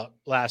blowout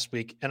last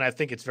week. And I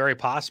think it's very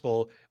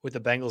possible with the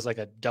Bengals like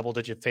a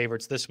double-digit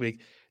favorites this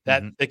week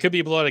that they could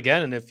be blowout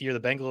again. And if you're the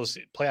Bengals,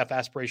 playoff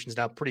aspirations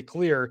now pretty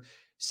clear,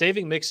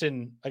 saving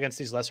Mixon against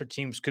these lesser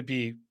teams could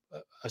be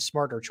a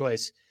smarter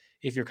choice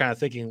if you're kind of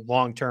thinking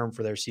long-term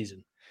for their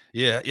season.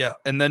 Yeah.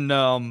 And then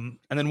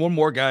one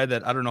more guy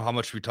that I don't know how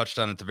much we touched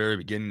on at the very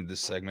beginning of this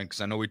segment,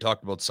 because I know we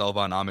talked about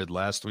Salvon Ahmed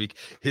last week.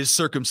 His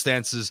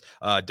circumstances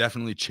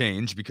definitely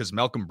changed because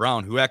Malcolm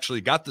Brown, who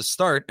actually got the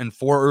start and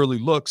 4 early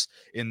looks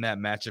in that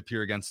matchup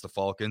here against the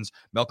Falcons,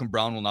 Malcolm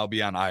Brown will now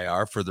be on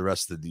IR for the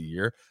rest of the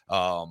year.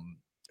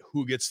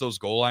 Who gets those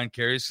goal line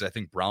carries? Because I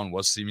think Brown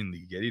was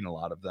seemingly getting a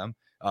lot of them.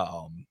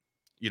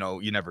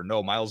 You never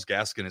know. Myles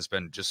Gaskin has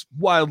been just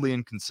wildly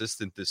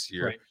inconsistent this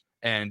year. Right.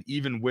 And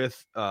even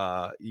with,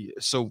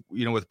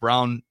 with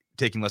Brown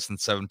taking less than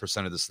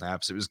 7% of the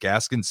snaps, it was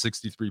Gaskin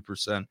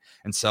 63%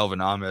 and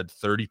Salvon Ahmed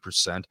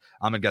 30%.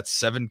 Ahmed got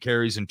 7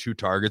 carries and 2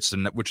 targets,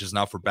 which is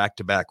now for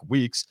back-to-back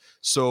weeks.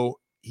 So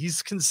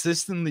he's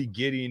consistently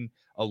getting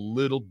a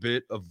little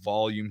bit of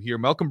volume here.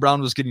 Malcolm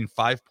Brown was getting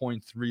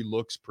 5.3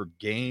 looks per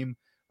game.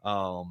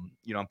 I'm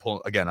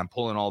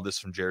pulling all this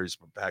from Jerry's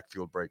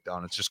backfield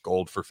breakdown. It's just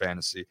gold for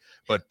fantasy,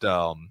 but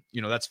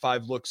that's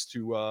 5 looks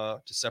to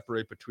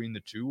separate between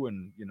the two.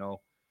 And,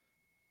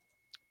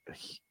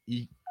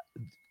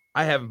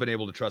 I haven't been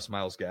able to trust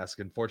Myles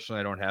Gaskin.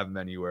 Fortunately, I don't have him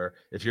anywhere.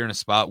 If you're in a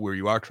spot where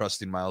you are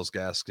trusting Myles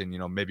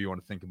Gaskin, maybe you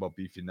want to think about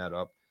beefing that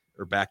up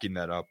or backing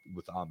that up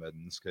with Ahmed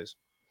in this case.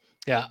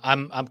 Yeah,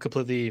 I'm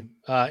completely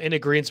in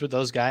agreement with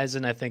those guys.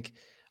 And I think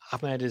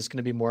Ahmed is going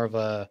to be more of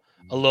a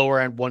lower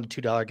end $1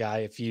 to $2 guy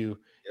if you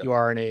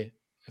are in a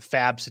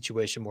fab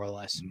situation, more or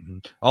less. Mm-hmm.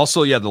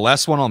 Also, the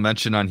last one I'll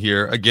mention on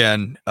here,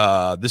 again,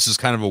 this is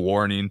kind of a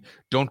warning.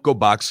 Don't go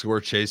box score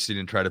chasing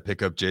and try to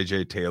pick up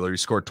JJ Taylor. He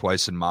scored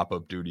twice in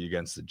mop-up duty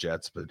against the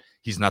Jets, but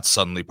he's not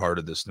suddenly part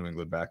of this New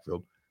England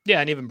backfield.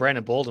 Yeah, and even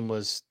Brandon Bolden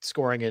was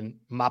scoring in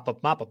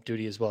mop-up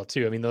duty as well,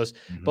 too. I mean,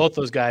 both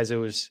those guys,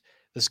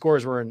 the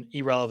scores were in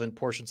irrelevant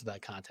portions of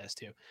that contest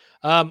too.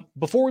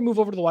 Before we move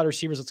over to the wide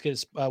receivers, let's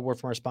get a word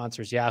from our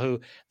sponsors, Yahoo.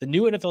 The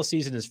new NFL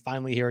season is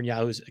finally here, and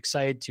Yahoo's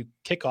excited to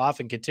kick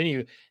off and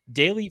continue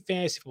daily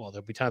fantasy football.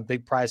 There'll be a ton of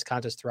big prize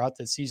contests throughout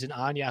the season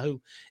on Yahoo,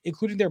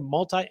 including their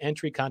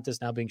multi-entry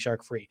contest now being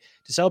shark-free.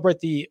 To celebrate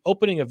the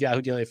opening of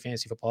Yahoo Daily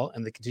Fantasy Football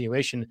and the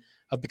continuation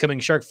of becoming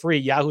shark-free,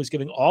 Yahoo is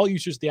giving all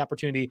users the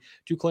opportunity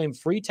to claim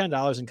free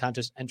 $10 in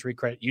contest entry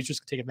credit. Users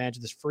can take advantage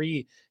of this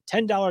free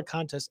 $10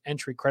 contest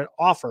entry credit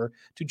offer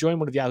to join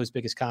one of Yahoo's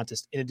biggest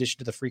contests. In addition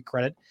to the free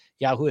credit,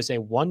 Yahoo has a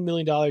 $1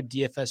 million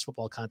DFS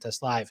football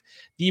contest live.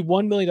 The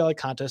 $1 million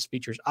contest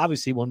features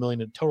obviously $1 million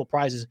in total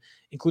prizes,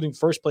 including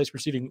first place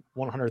receiving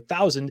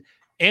 $100,000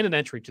 and an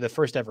entry to the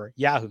first ever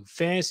Yahoo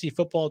Fantasy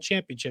Football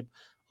Championship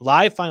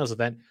live finals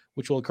event,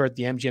 which will occur at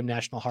the MGM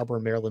National Harbor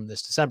in Maryland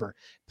this December.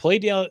 Play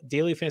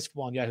daily fantasy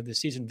football on Yahoo this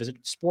season. Visit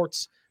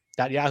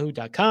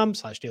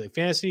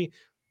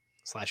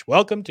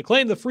sports.yahoo.com/dailyfantasy/welcome to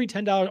claim the free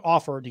 $10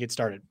 offer to get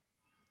started.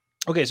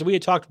 Okay, so we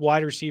had talked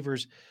wide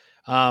receivers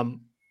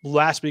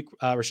last week.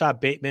 Rashad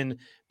Bateman,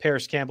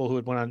 Paris Campbell, who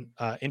had went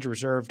on injured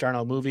reserve,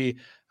 Darnell Mooney,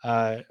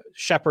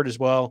 Shepard as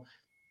well.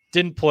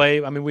 Didn't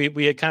play. I mean,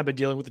 we had kind of been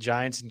dealing with the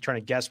Giants and trying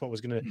to guess what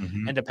was going to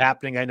end up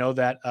happening. I know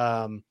that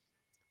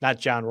not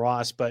John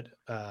Ross, but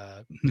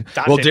Dante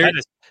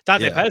Pettis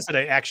had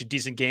an actually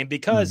decent game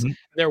because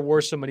there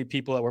were so many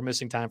people that were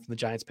missing time from the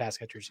Giants pass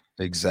catchers.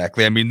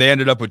 Exactly. I mean, they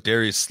ended up with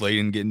Darius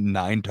Slayton getting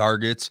 9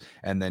 targets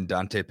and then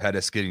Dante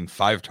Pettis getting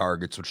 5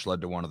 targets, which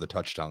led to one of the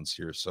touchdowns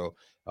here. So,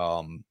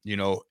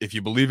 if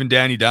you believe in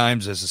Danny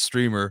Dimes as a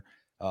streamer,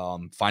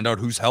 find out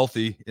who's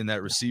healthy in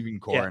that receiving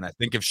core. Yeah. And I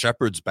think if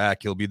Shepard's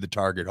back, he'll be the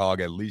target hog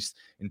at least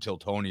until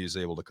Tony is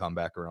able to come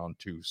back around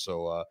too.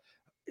 So,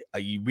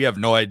 we have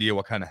no idea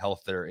what kind of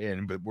health they're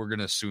in, but we're going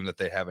to assume that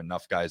they have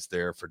enough guys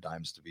there for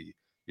Dimes to be,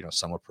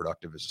 somewhat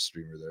productive as a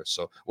streamer there.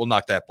 So we'll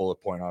knock that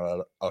bullet point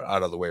out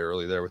of the way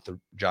early there with the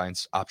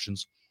Giants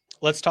options.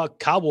 Let's talk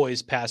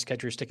Cowboys pass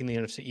catchers sticking the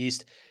NFC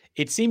East.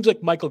 It seems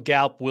like Michael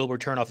Gallup will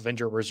return off of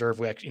injured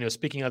reserve.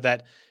 Speaking of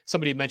that,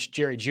 somebody mentioned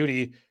Jerry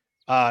Jeudy.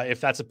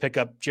 If that's a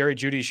pickup, Jerry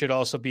Jeudy should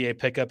also be a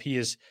pickup. He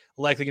is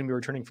likely going to be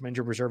returning from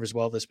injured reserve as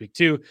well this week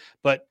too,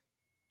 but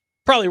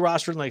probably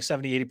rostered in like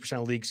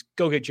 70-80% of leagues.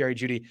 Go get Jerry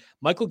Jeudy.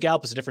 Michael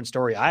Gallup is a different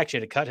story. I actually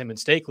had to cut him in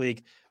Stake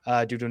League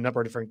due to a number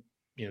of different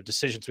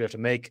decisions we have to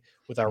make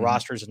with our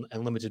rosters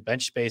and limited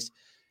bench space.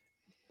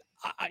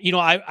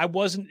 I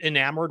wasn't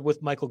enamored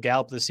with Michael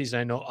Gallup this season.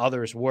 I know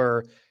others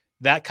were.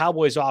 That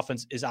Cowboys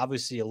offense is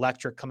obviously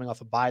electric coming off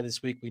a bye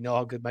this week. We know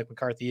how good Mike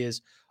McCarthy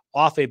is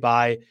off a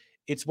bye.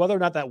 It's whether or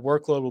not that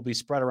workload will be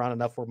spread around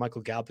enough where Michael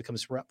Gallup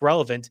becomes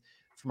relevant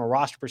from a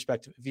roster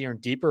perspective. If you're in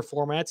deeper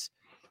formats,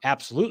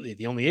 absolutely.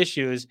 The only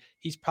issue is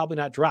he's probably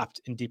not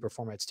dropped in deeper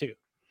formats too.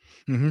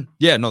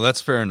 Yeah, no,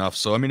 that's fair enough.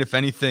 So, I mean, if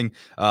anything,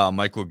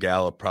 Michael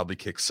Gallup probably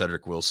kicks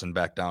Cedric Wilson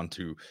back down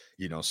to,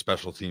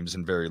 special teams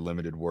and very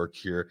limited work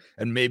here.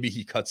 And maybe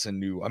he cuts in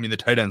the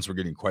tight ends were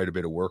getting quite a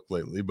bit of work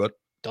lately, but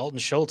Dalton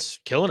Schultz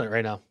killing it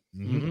right now.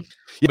 Yeah,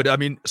 but I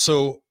mean,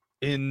 so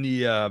in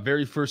the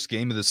very first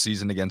game of the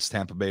season against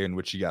Tampa Bay in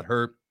which he got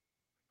hurt,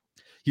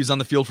 he was on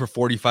the field for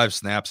 45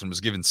 snaps and was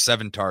given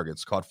 7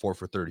 targets, caught 4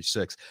 for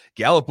 36.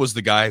 Gallup was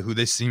the guy who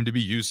they seemed to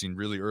be using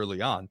really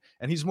early on.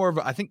 And he's more of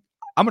I think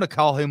I'm going to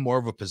call him more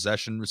of a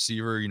possession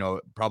receiver,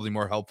 probably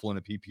more helpful in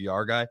a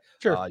PPR guy.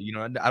 Sure. I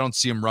don't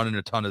see him running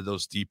a ton of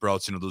those deep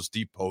routes. Those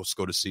deep posts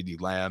go to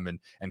CeeDee Lamb,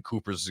 and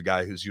Cooper's the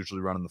guy who's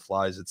usually running the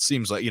flies. It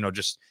seems like,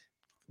 just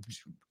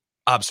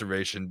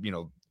observation,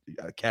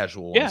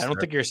 casual. Yeah, I don't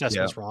think your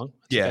assessment's wrong.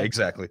 That's okay.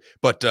 Exactly.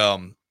 But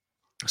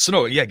so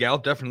no, yeah,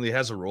 Gallup definitely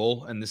has a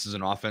role, and this is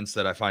an offense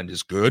that I find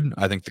is good.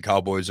 I think the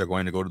Cowboys are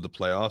going to go to the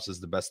playoffs as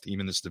the best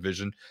team in this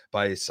division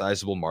by a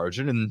sizable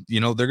margin, and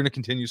they're going to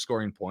continue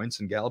scoring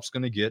points, and Gallup's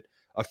going to get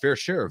a fair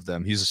share of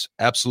them. He's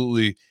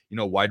absolutely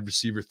wide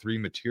receiver 3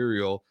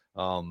 material.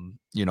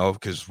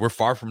 Because we're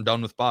far from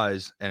done with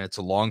buys, and it's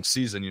a long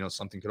season.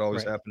 Something could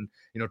always happen,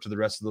 to the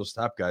rest of those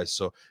top guys.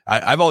 So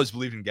I've always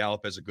believed in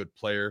Gallup as a good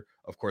player.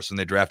 Of course, when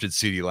they drafted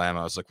CeeDee Lamb,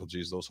 I was like, well,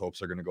 geez, those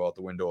hopes are going to go out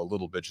the window a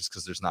little bit just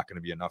because there's not going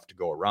to be enough to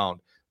go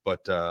around.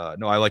 But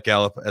no, I like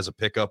Gallup as a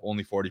pickup,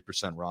 only 40%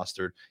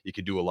 rostered. You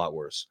could do a lot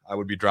worse. I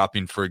would be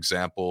dropping, for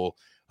example,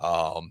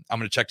 I'm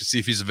going to check to see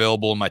if he's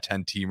available in my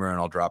 10-teamer, and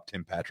I'll drop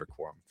Tim Patrick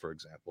for him, for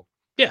example.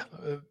 Yeah.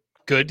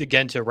 Good.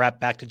 Again, to wrap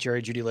back to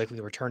Jerry Jeudy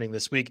likely returning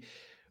this week.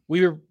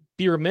 We would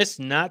be remiss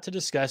not to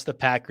discuss the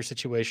Packers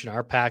situation.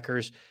 Our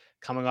Packers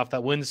coming off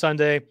that win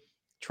Sunday,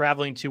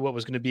 traveling to what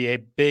was going to be a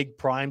big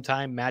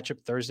primetime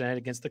matchup Thursday night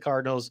against the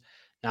Cardinals.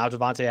 Now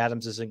Davante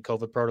Adams is in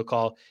COVID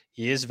protocol.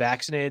 He is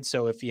vaccinated,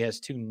 so if he has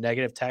 2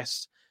 negative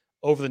tests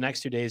over the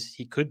next 2 days,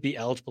 he could be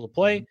eligible to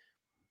play.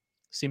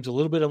 Seems a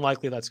little bit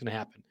unlikely that's going to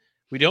happen.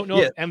 We don't know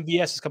if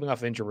MVS is coming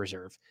off injured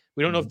reserve.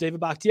 We don't know if David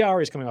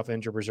Bakhtiari is coming off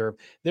injured reserve.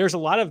 There's a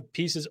lot of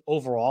pieces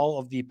overall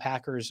of the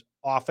Packers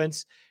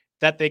offense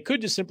that they could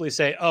just simply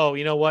say, oh,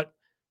 you know what?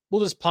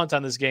 We'll just punt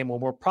on this game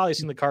when we're probably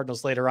seeing the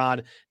Cardinals later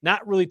on,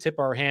 not really tip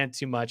our hand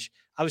too much.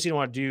 Obviously, you don't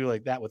want to do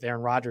like that with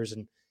Aaron Rodgers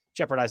and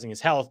jeopardizing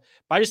his health.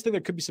 But I just think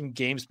there could be some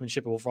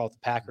gamesmanship overall with the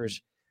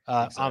Packers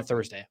on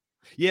Thursday.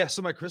 Yeah,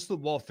 so my crystal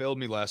ball failed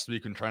me last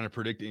week in trying to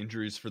predict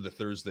injuries for the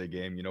Thursday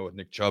game, with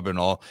Nick Chubb and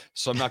all.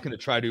 So I'm not going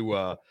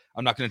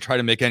to try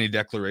to make any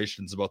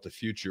declarations about the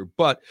future.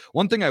 But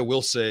one thing I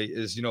will say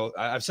is,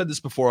 I've said this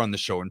before on the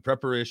show. In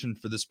preparation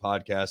for this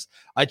podcast,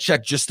 I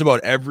checked just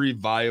about every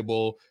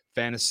viable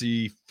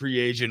fantasy free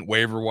agent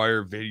waiver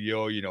wire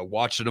video,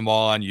 watching them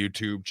all on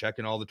YouTube,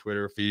 checking all the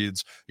Twitter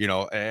feeds,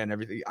 and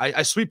everything.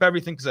 I sweep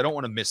everything because I don't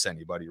want to miss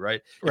anybody,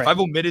 right? If I've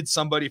omitted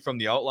somebody from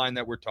the outline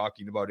that we're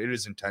talking about, it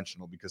is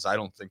intentional because I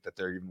don't think that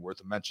they're even worth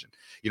a mention.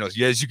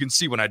 As you can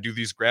see when I do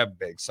these grab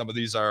bags, some of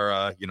these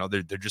are,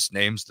 they're just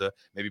names to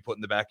maybe put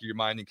in the back of your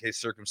mind in case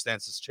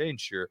circumstances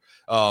change here.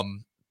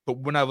 But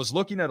when I was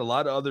looking at a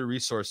lot of other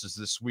resources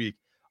this week,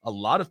 a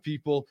lot of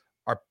people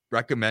are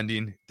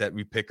recommending that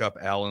we pick up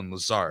Allen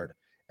Lazard.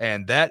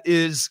 And that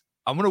is,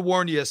 I'm going to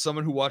warn you as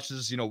someone who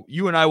watches,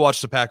 you and I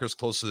watch the Packers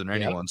closer than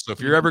anyone. So if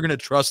you're ever going to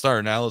trust our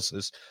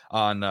analysis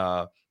on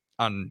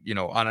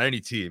any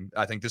team,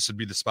 I think this would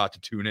be the spot to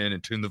tune in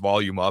and tune the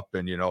volume up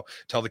and,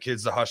 tell the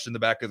kids to hush in the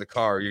back of the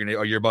car.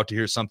 You're about to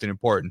hear something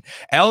important.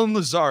 Allen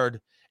Lazard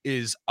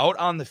is out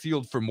on the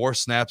field for more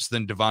snaps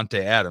than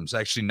Davante Adams,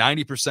 actually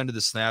 90% of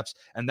the snaps.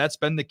 And that's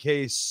been the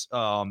case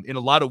in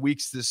a lot of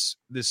weeks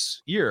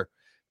this year.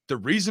 The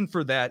reason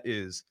for that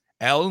is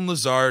Allen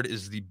Lazard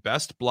is the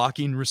best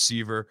blocking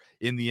receiver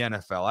in the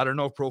NFL. I don't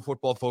know if Pro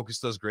Football Focus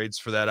does grades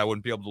for that. I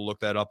wouldn't be able to look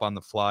that up on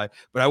the fly,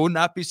 but I would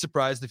not be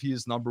surprised if he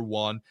is number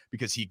 1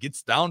 because he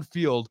gets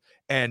downfield.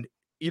 And,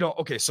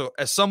 okay, so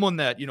as someone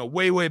that,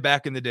 way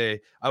back in the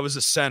day, I was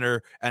a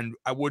center and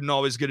I wouldn't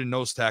always get a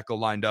nose tackle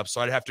lined up. So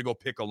I'd have to go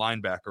pick a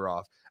linebacker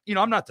off.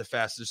 I'm not the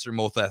fastest or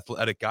most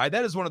athletic guy.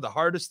 That is one of the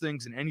hardest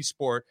things in any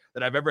sport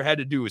that I've ever had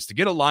to do is to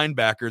get a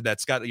linebacker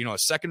that's got, a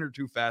second or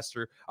two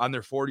faster on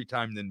their 40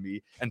 time than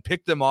me and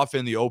pick them off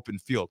in the open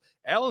field.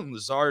 Allen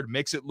Lazard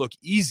makes it look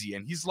easy,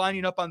 and he's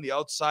lining up on the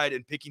outside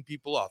and picking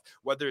people off,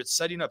 whether it's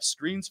setting up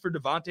screens for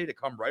Davante to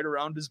come right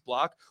around his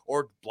block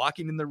or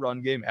blocking in the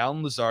run game.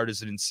 Allen Lazard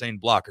is an insane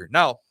blocker.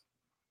 Now,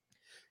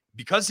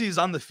 because he's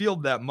on the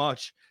field that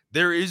much,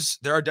 there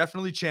are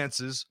definitely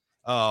chances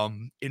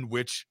in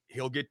which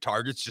he'll get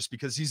targets just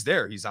because he's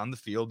there. He's on the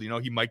field.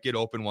 He might get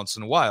open once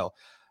in a while.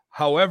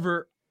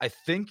 However, I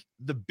think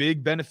the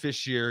big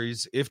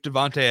beneficiaries, if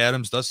Davante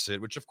Adams does sit,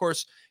 which of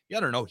course,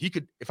 I don't know, he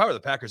could, if I were the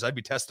Packers, I'd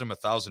be testing him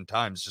 1,000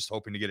 times, just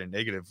hoping to get a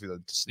negative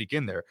to sneak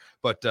in there.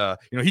 But,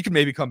 he could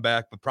maybe come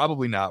back, but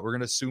probably not. We're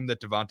going to assume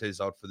that Davante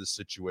is out for this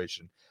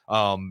situation.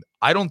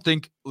 I don't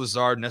think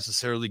Lazard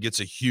necessarily gets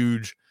a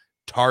huge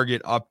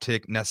target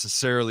uptick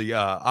necessarily.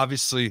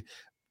 Obviously,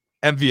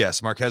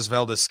 MVS, Marquez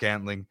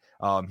Valdes-Scantling,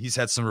 he's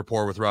had some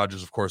rapport with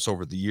Rodgers, of course,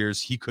 over the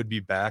years. He could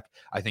be back.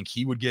 I think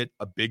he would get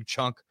a big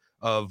chunk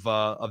of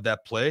that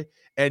play.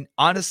 And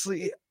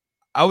honestly,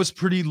 I was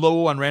pretty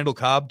low on Randall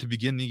Cobb to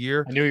begin the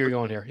year. I knew you were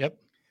going here. Yep.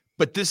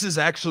 But this is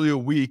actually a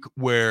week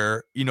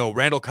where,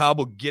 Randall Cobb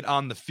will get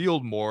on the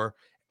field more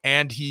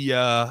and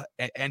he'll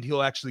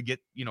actually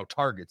get,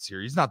 targets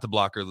here. He's not the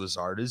blocker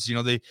Lazard is.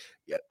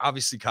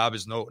 Obviously Cobb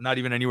is not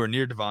even anywhere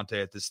near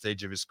Davante at this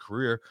stage of his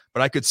career,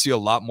 but I could see a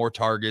lot more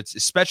targets,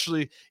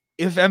 especially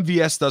if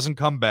MVS doesn't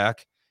come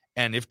back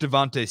and if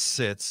Davante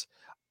sits.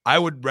 I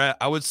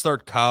would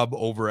start Cobb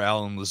over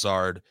Allen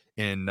Lazard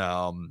in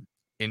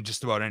in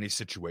just about any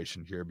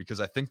situation here, because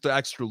I think the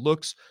extra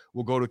looks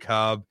will go to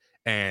Cobb,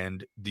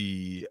 and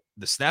the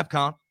snap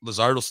count,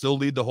 Lazard will still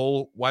lead the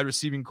whole wide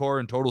receiving core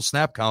in total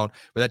snap count,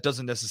 but that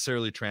doesn't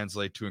necessarily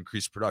translate to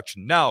increased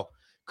production. Now,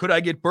 could I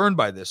get burned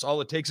by this?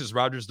 All it takes is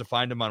Rodgers to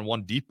find him on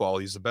one deep ball.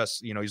 He's the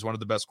best, he's one of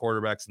the best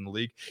quarterbacks in the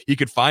league. He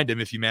could find him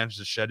if he manages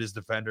to shed his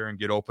defender and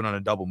get open on a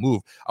double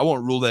move. I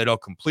won't rule that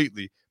out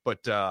completely,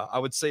 but I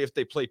would say if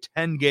they play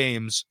 10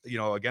 games,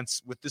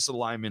 with this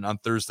alignment on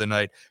Thursday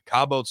night,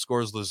 Cobb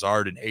outscores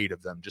Lazard in 8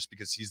 of them, just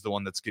because he's the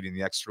one that's getting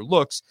the extra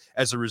looks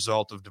as a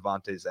result of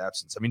Davante's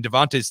absence. I mean,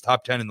 Davante's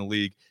top 10 in the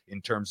league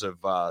in terms of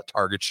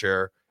target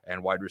share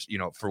and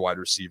for wide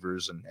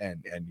receivers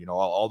and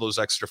all those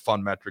extra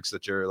fun metrics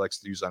that Jerry likes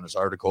to use on his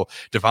article.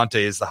 Davante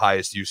is the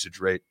highest usage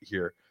rate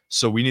here.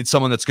 So we need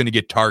someone that's going to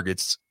get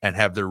targets and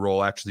have their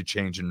role actually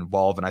change and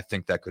evolve. And I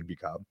think that could be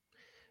Cobb.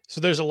 So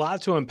there's a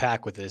lot to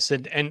unpack with this.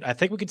 And I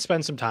think we could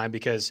spend some time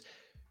because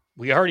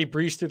we already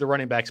breezed through the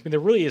running backs. I mean, there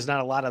really is not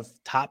a lot of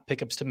top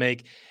pickups to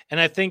make. And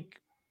I think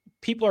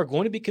people are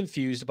going to be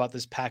confused about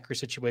this Packers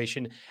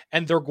situation,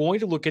 and they're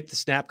going to look at the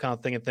snap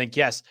count thing and think,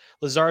 yes,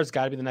 Lazard's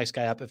got to be the next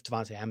guy up if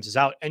Davante Adams is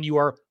out. And you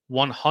are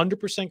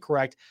 100%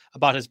 correct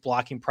about his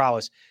blocking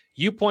prowess.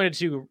 You pointed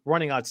to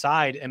running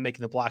outside and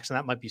making the blocks, and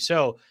that might be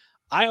so.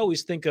 I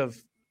always think of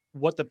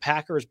what the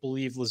Packers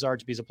believe Lazard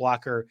to be as a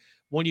blocker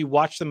when you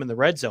watch them in the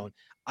red zone.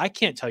 I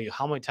can't tell you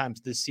how many times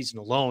this season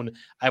alone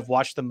I've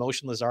watched them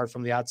motion Lazard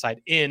from the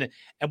outside in,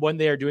 and when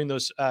they are doing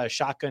those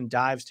shotgun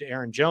dives to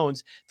Aaron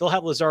Jones, they'll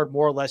have Lazard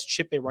more or less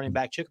chip a running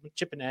back, chip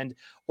an end,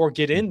 or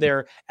get in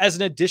there as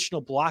an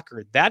additional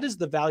blocker. That is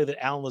the value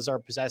that Allen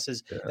Lazard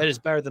possesses. Yeah. That is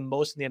better than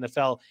most in the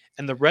NFL,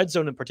 and the red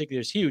zone in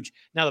particular is huge.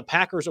 Now, the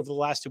Packers over the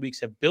last 2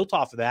 weeks have built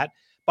off of that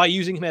by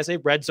using him as a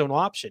red zone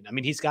option. I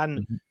mean, he's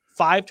gotten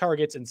 5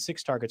 targets and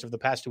 6 targets over the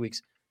past 2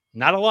 weeks.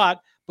 Not a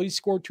lot, but he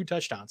scored 2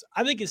 touchdowns.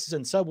 I think this is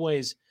in some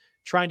ways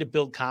trying to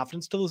build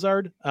confidence to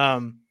Lazard.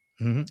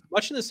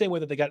 Much in the same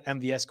way that they got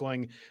MVS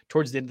going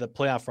towards the end of the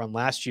playoff run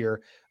last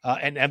year,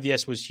 and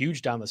MVS was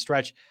huge down the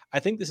stretch. I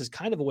think this is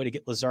kind of a way to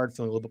get Lazard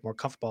feeling a little bit more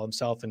comfortable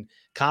himself and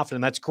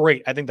confident. That's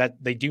great. I think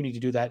that they do need to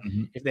do that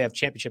if they have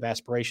championship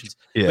aspirations.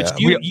 Yeah. But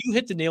you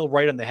hit the nail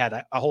right on the head.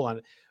 Hold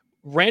on.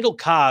 Randall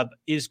Cobb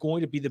is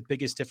going to be the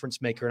biggest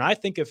difference maker. And I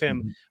think of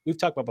him, we've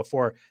talked about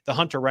before, the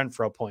Hunter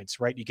Renfrow points,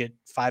 right? You get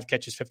 5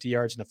 catches, 50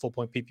 yards in a full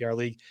point PPR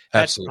league.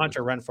 That's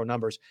Hunter Renfrow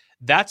numbers.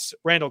 That's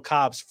Randall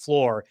Cobb's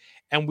floor.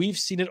 And we've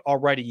seen it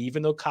already.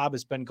 Even though Cobb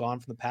has been gone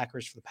from the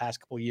Packers for the past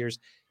couple of years,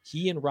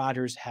 he and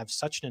Rodgers have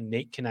such an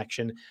innate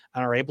connection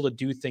and are able to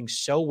do things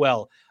so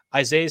well.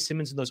 Isaiah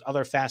Simmons and those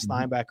other fast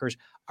linebackers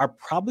are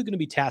probably going to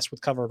be tasked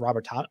with covering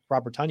Robert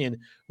Tonyan,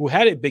 who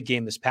had a big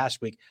game this past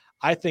week.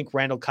 I think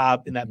Randall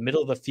Cobb in that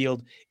middle of the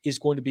field is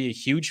going to be a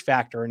huge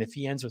factor. And if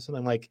he ends with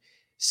something like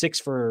 6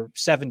 for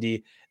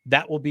 70,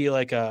 that will be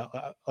like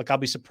I'll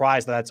be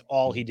surprised that that's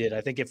all he did.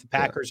 I think if the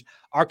Packers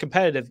are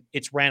competitive,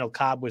 it's Randall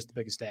Cobb was the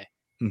biggest day.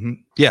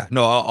 Yeah,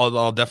 no,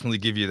 I'll definitely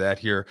give you that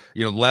here.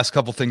 The last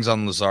couple things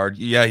on Lazard.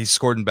 Yeah, he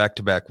scored in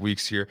back-to-back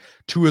weeks here.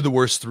 2 of the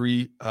worst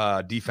 3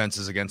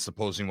 defenses against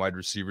opposing wide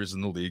receivers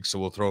in the league. So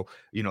we'll throw,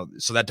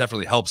 so that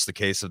definitely helps the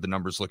case of the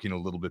numbers looking a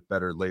little bit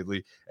better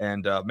lately.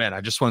 And man, I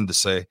just wanted to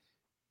say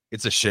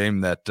it's a shame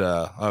that,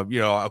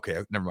 okay,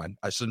 never mind.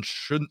 I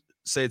shouldn't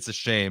say it's a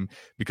shame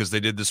because they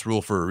did this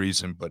rule for a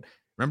reason. But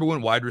remember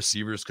when wide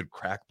receivers could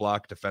crack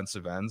block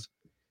defensive ends?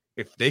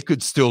 If they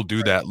could still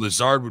do that,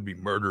 Lazard would be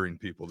murdering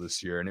people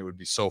this year, and it would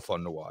be so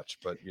fun to watch.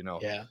 But,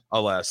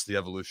 alas, the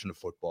evolution of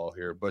football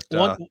here. But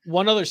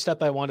one other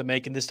step I want to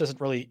make, and this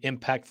doesn't really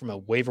impact from a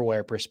waiver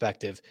wire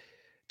perspective,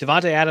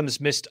 Davante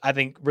Adams missed, I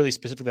think, really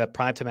specifically that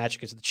primetime match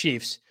against the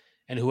Chiefs.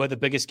 And who had the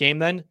biggest game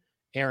then?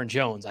 Aaron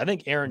Jones. I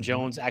think Aaron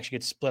Jones actually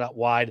gets split out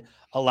wide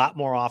a lot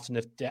more often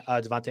if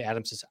Davante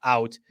Adams is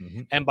out.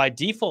 And by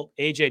default,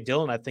 A.J.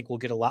 Dillon, I think, will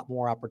get a lot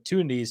more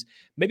opportunities.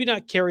 Maybe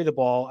not carry the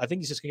ball. I think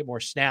he's just going to get more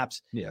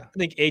snaps. Yeah. I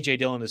think A.J.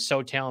 Dillon is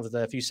so talented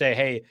that if you say,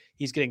 hey,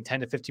 he's getting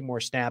 10 to 15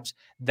 more snaps,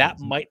 that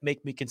might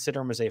make me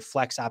consider him as a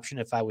flex option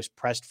if I was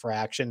pressed for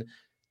action.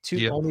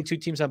 Only 2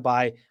 teams on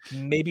bye.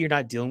 Maybe you're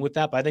not dealing with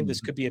that, but I think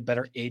this could be a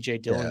better A.J.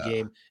 Dillon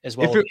game as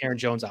well as Aaron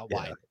Jones out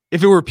wide.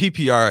 If it were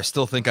PPR, I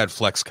still think I'd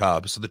flex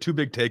Cobb. So the 2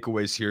 big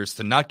takeaways here is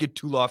to not get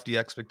too lofty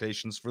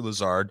expectations for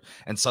Lazard,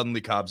 and suddenly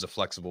Cobb's a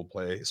flexible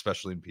play,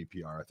 especially in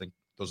PPR. I think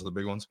those are the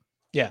big ones.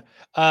 Yeah.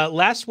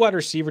 Last wide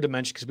receiver to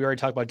mention, because we already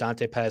talked about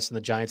Dante Pettis and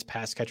the Giants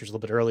pass catchers a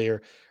little bit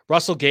earlier.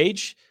 Russell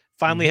Gage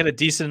finally had a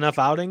decent enough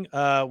outing.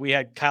 We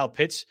had Kyle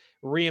Pitts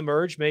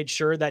reemerge, made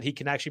sure that he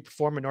can actually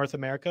perform in North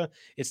America.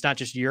 It's not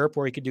just Europe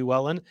where he could do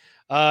well in.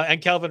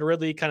 And Calvin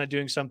Ridley kind of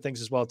doing some things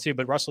as well too,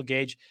 but Russell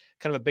Gage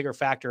kind of a bigger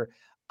factor.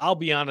 I'll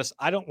be honest,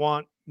 I don't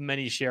want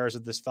many shares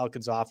of this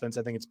Falcons offense.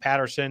 I think it's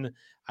Patterson,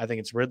 I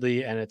think it's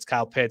Ridley, and it's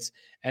Kyle Pitts.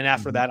 And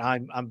after that,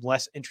 I'm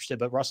less interested.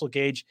 But Russell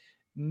Gage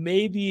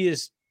maybe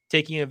is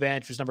taking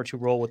advantage of his number 2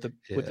 role with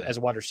as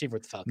a wide receiver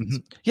with the Falcons.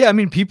 Yeah, I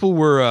mean, people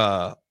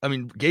were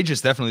Gage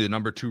is definitely the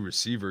number 2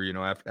 receiver.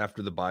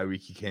 After the bye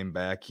week, he came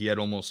back. He had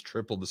almost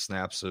triple the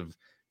snaps of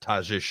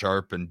Tajay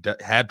Sharp and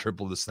had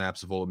triple the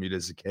snaps of Olamide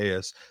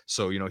Zaccheaus.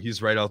 So,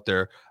 he's right out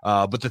there.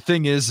 But the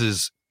thing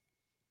is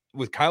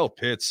with Kyle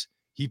Pitts,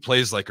 he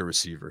plays like a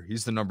receiver.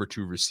 He's the number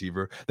 2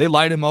 receiver. They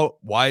line him out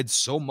wide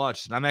so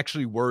much, and I'm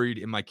actually worried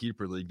in my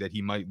keeper league that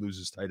he might lose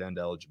his tight end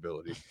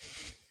eligibility.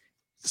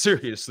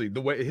 Seriously,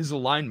 the way his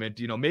alignment,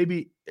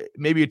 maybe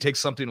it takes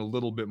something a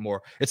little bit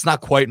more. It's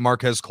not quite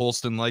Marquez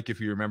Colston like,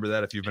 if you remember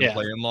that, if you've been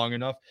playing long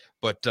enough.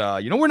 But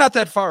we're not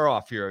that far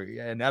off here,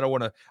 and I don't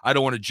want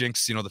to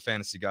jinx the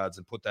fantasy gods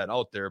and put that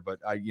out there. But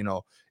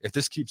if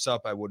this keeps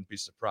up, I wouldn't be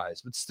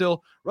surprised. But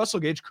still, Russell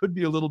Gage could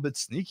be a little bit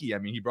sneaky. I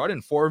mean, he brought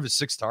in 4 of his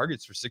 6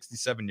 targets for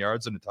 67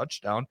 yards and a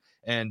touchdown.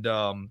 And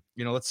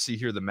let's see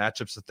here the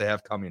matchups that they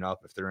have coming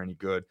up, if they're any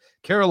good.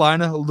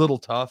 Carolina, a little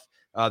tough.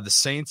 The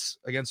Saints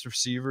against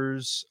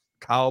receivers,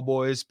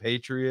 Cowboys,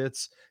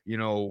 Patriots, 3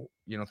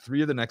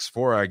 of the next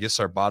 4, I guess,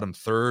 are bottom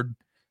 3rd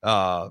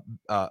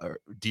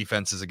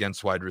defenses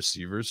against wide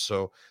receivers.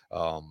 So,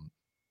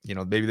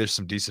 maybe there's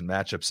some decent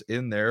matchups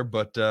in there,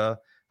 but I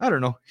don't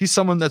know. He's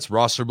someone that's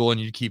rosterable and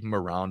you keep him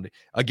around.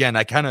 Again,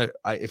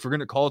 if we're going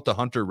to call it the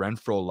Hunter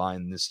Renfrow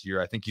line this year,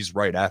 I think he's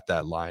right at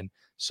that line.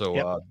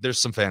 So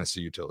there's some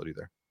fantasy utility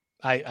there.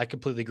 I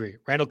completely agree.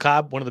 Randall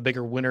Cobb, one of the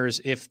bigger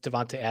winners if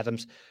Devontae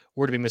Adams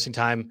were to be missing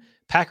time.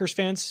 Packers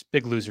fans,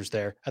 big losers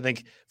there. I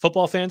think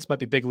football fans might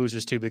be big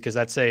losers too, because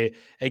that's a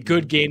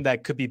good game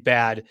that could be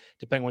bad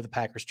depending on what the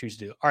Packers choose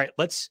to do. All right,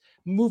 let's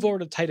move over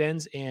to tight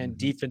ends and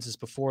defenses.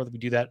 Before we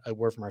do that, a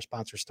word from our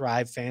sponsors,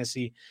 Thrive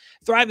Fantasy.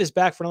 Thrive is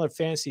back for another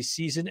fantasy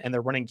season, and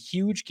they're running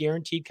huge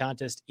guaranteed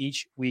contests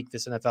each week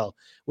this NFL.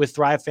 With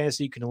Thrive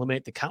Fantasy, you can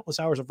eliminate the countless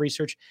hours of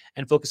research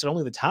and focus on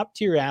only the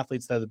top-tier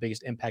athletes that have the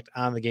biggest impact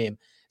on the game.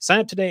 Sign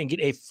up today and get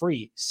a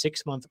free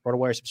 6-month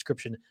RotoWire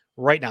subscription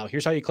right now.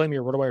 Here's how you claim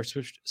your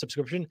RotoWire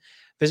subscription.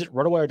 Visit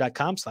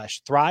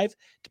rotowire.com/thrive,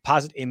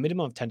 deposit a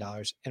minimum of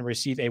 $10, and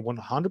receive a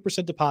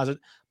 100% deposit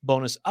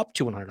bonus up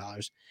to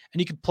 $100.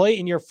 And you can play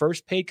in your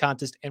first paid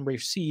contest and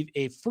receive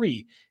a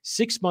free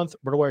 6-month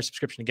RotoWire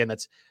subscription. Again,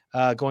 that's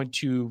going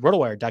to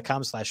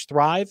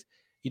rotowire.com/thrive.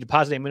 You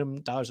deposit a minimum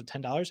of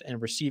 $10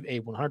 and receive a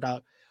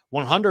 100%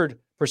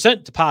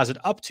 deposit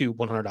up to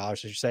 $100, I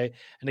should say.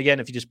 And again,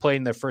 if you just play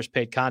in their first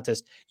paid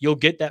contest, you'll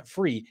get that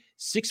free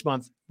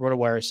 6-month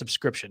RotoWire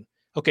subscription.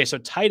 Okay, so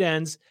tight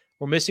ends,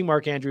 we're missing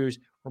Mark Andrews.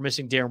 We're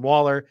missing Darren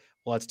Waller.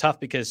 Well, it's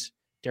tough because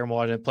Darren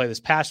Waller didn't play this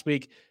past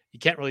week. You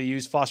can't really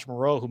use Foster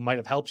Moreau, who might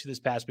have helped you this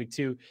past week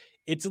too.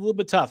 It's a little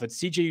bit tough. It's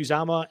CJ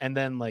Uzomah and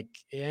then like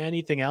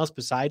anything else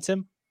besides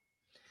him.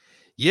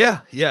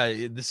 Yeah.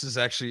 This is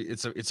actually,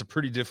 it's a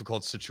pretty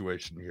difficult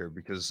situation here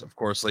because, of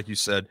course, like you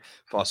said,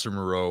 Foster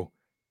Moreau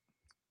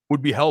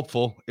would be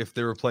helpful if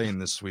they were playing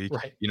this week,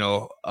 right?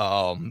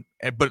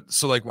 But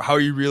so like, how are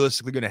you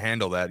realistically going to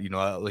handle that?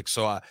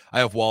 I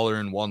have Waller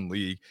in one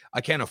league.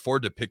 I can't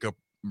afford to pick up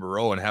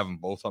Moreau and have them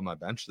both on my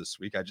bench this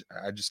week. I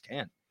just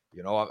can't.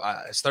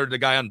 I started a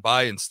guy on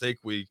bye in stake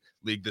league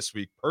this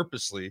week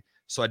purposely,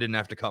 so I didn't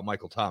have to cut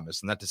Michael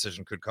Thomas, and that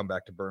decision could come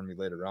back to burn me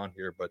later on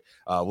here, but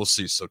we'll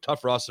see. So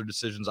tough roster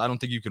decisions. I don't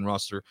think you can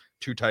roster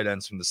 2 tight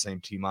ends from the same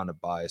team on a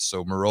bye.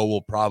 So Moreau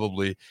will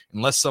probably,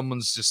 unless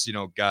someone's just,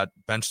 got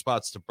bench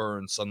spots to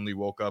burn, suddenly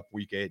woke up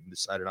week 8 and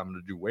decided I'm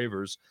going to do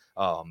waivers,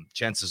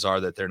 chances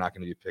are that they're not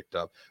going to be picked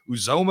up.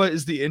 Uzomah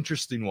is the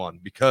interesting one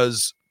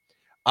because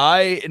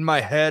in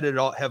my head,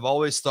 have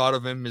always thought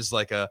of him as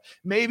like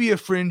maybe a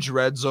fringe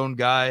red zone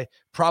guy,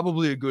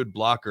 probably a good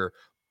blocker,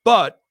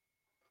 but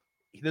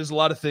there's a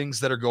lot of things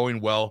that are going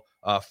well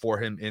for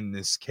him in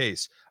this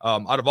case.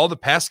 Out of all the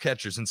pass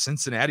catchers in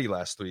Cincinnati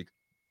last week,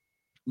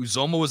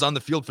 Uzomah was on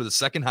the field for the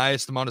second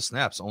highest amount of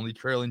snaps, only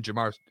trailing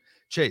Jamar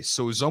Chase.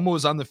 So Uzomah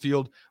was on the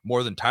field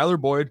more than Tyler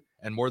Boyd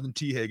and more than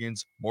T.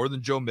 Higgins, more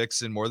than Joe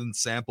Mixon, more than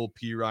Sample,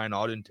 P. Ryan,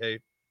 Auden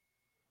Tate,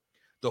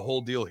 the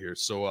whole deal here.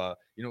 So,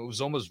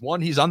 Uzomah's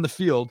 1, he's on the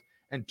field,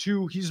 and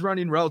 2, he's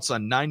running routes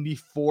on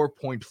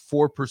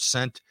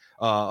 94.4%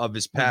 of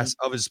his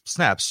of his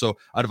snaps. So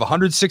out of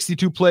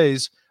 162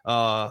 plays,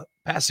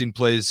 passing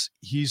plays,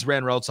 he's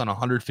ran routes on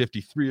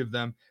 153 of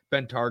them,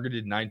 been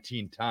targeted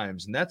 19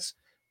 times. And that's,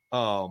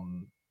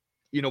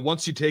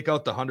 once you take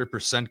out the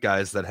 100%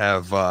 guys that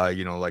have,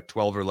 like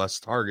 12 or less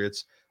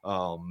targets,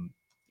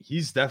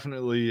 he's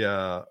definitely,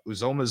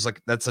 Uzomah is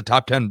that's a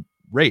top 10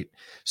 rate.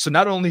 So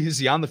not only is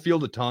he on the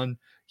field a ton,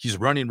 he's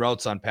running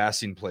routes on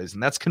passing plays,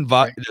 and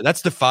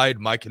that's defied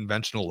my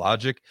conventional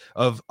logic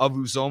of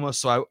Uzomah.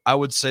 So I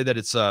would say that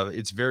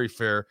it's very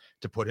fair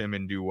to put him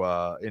into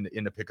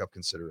in a pickup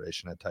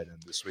consideration at tight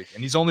end this week.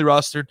 And he's only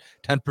rostered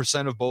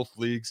 10% of both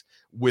leagues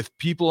with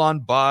people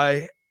on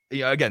bye.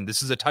 Again,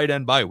 this is a tight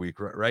end bye week,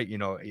 right?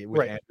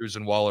 With Andrews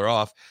and Waller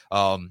off,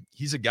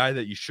 he's a guy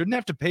that you shouldn't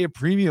have to pay a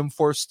premium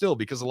for still,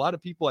 because a lot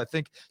of people, I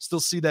think, still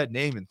see that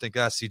name and think,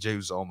 CJ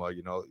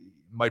Uzomah,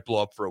 might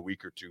blow up for a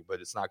week or 2, but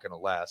it's not going to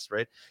last,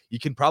 right? You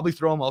can probably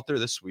throw him out there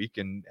this week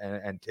and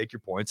take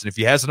your points. And if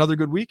he has another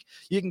good week,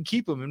 you can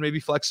keep him and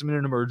maybe flex him in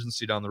an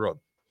emergency down the road.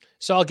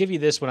 So I'll give you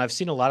this one. I've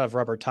seen a lot of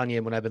Robert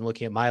Tonyan when I've been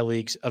looking at my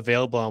leagues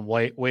available on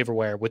waiver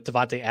wire with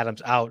Devontae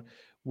Adams out.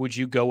 Would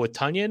you go with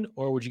Tonyan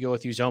or would you go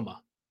with Uzomah?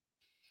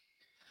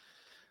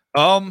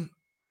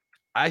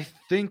 I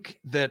think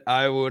that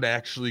I would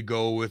actually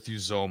go with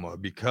Uzomah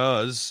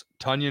because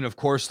Tonyan, of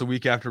course, the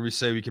week after we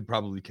say we could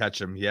probably catch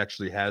him, he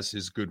actually has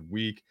his good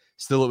week.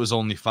 Still, it was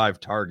only 5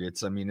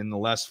 targets. I mean, in the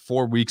last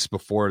 4 weeks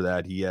before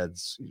that, he had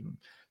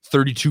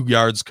 32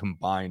 yards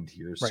combined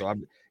here. Right. So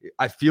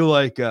I feel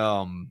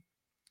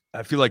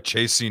like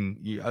chasing,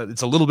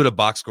 it's a little bit of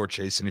box score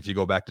chasing if you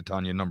go back to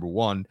Tonyan, number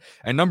one.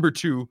 And number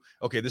two,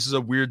 okay, this is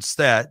a weird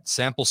stat,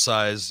 sample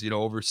size,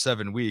 over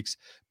 7 weeks,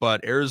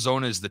 but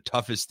Arizona is the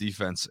toughest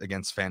defense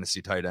against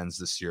fantasy tight ends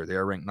this year. They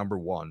are ranked number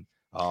one.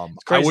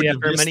 It's crazy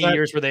after many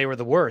years where they were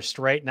the worst,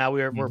 right? Now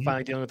we're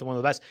finally dealing with one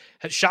of the best.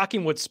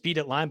 Shocking what speed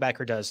at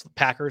linebacker does.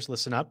 Packers,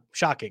 listen up.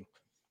 Shocking.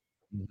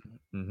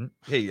 Mm-hmm.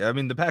 Hey, I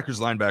mean, the Packers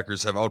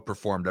linebackers have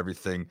outperformed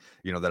everything,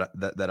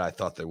 that I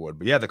thought they would.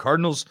 But yeah, the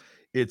Cardinals,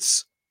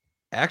 it's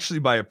actually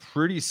by a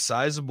pretty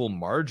sizable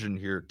margin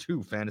here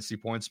too, fantasy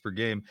points per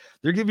game.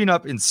 They're giving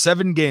up in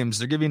 7 games.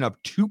 They're giving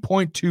up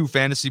 2.2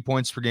 fantasy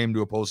points per game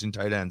to opposing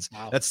tight ends.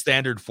 Wow. That's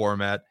standard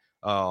format.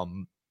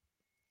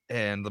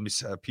 And let me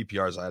see,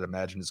 PPRs, I'd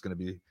imagine is going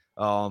to be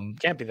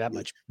can't be that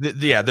much.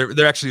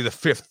 They're actually the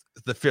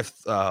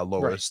fifth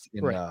lowest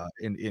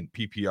in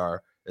PPR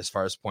as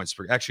far as points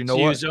per. Actually, know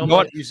what?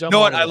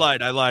 I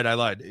lied.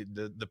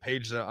 The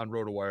page on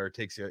RotoWire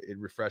it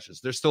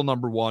refreshes. They're still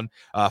number one.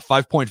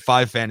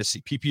 5.5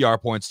 fantasy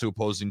PPR points to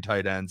opposing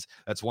tight ends.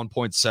 That's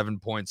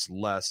 1.7 points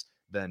less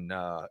than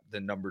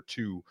number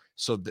 2.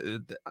 So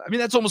I mean,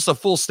 that's almost a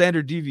full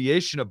standard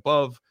deviation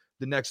above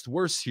the next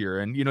worst here.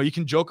 And you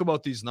can joke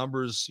about these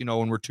numbers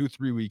when we're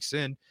 2-3 weeks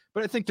in,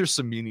 but I think there's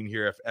some meaning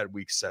here at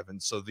week 7.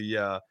 So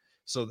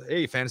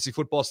hey, fantasy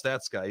football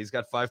stats guy, he's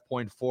got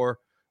 5.4.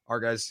 Our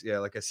guys,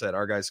 like I said,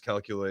 our guys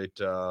calculate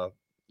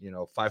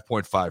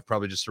 5.5,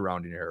 probably just a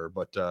rounding error,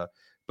 but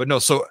no.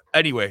 So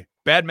anyway,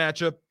 bad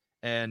matchup,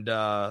 and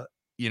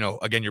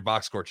again, your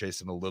box score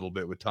chasing a little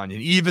bit with Tonyan,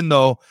 even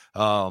though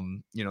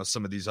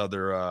some of these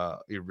other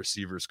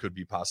receivers could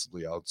be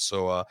possibly out.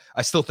 So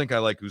I still think I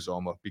like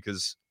Uzomah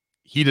because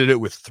he did it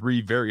with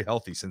 3 very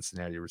healthy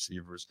Cincinnati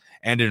receivers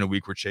and in a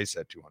week where Chase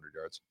had 200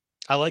 yards.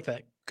 I like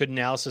that. Good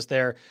analysis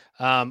there.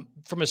 From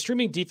a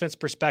streaming defense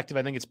perspective,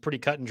 I think it's pretty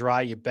cut and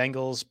dry. You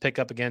Bengals pick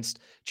up against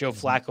Joe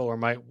Flacco or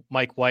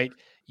Mike White.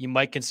 You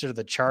might consider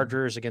the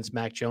Chargers against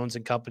Mac Jones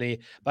and company.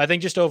 But I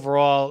think just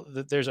overall,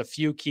 there's a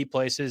few key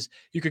places.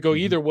 You could go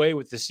either way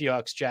with the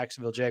Seahawks,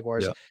 Jacksonville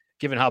Jaguars. Yeah.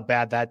 Given how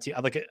bad that team,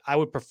 I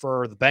would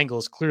prefer the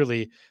Bengals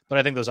clearly, but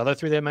I think those other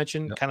 3 that I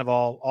mentioned, kind of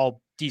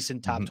all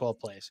decent top 12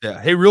 plays. Yeah.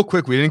 Hey, real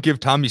quick, we didn't give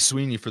Tommy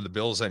Sweeney for the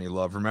Bills any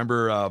love.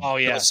 Remember?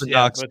 Dawson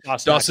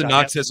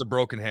Knox has a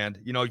broken hand.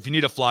 If you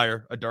need a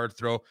flyer, a dart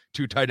throw,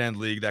 2 tight end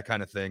league, that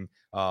kind of thing.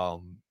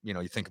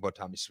 You think about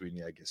Tommy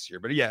Sweeney, I guess here.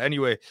 But yeah,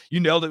 anyway,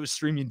 you nailed it with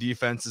streaming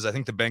defenses. I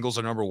think the Bengals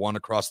are number 1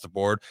 across the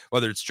board,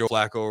 whether it's Joe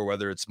Flacco or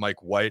whether it's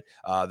Mike White.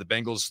 The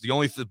Bengals, the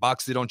only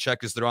box they don't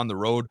check is they're on the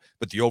road,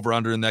 but the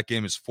over-under in that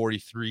game is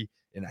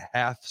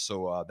 43.5.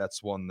 So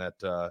that's one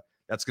that's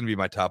going to be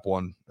my top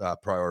 1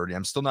 priority.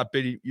 I'm still not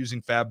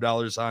using fab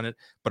dollars on it,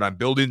 but I'm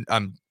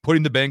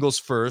putting the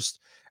Bengals first.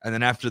 And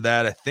then after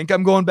that, I think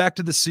I'm going back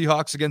to the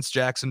Seahawks against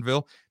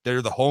Jacksonville.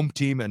 They're the home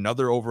team,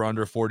 another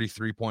over-under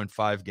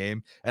 43.5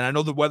 game. And I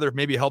know the weather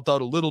maybe helped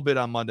out a little bit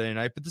on Monday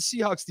night, but the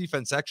Seahawks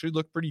defense actually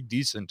looked pretty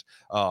decent,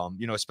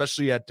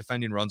 especially at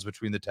defending runs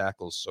between the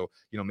tackles. So,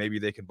 maybe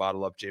they can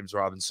bottle up James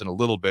Robinson a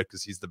little bit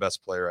because he's the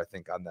best player, I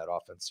think, on that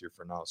offense here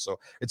for now. So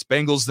it's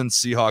Bengals then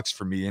Seahawks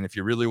for me. And if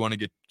you really want to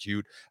get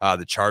cute,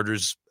 the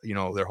Chargers,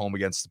 they're home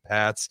against the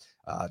Pats.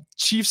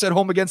 Chiefs at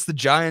home against the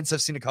Giants.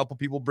 I've seen a couple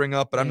people bring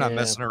up, but I'm not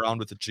messing around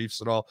with the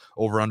Chiefs at all.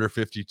 Over under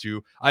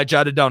 52. I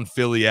jotted down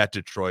Philly at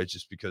Detroit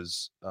just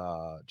because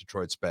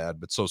Detroit's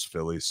bad, but so's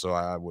Philly, so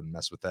I wouldn't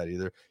mess with that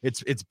either.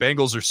 It's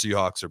Bengals or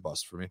Seahawks or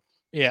bust for me.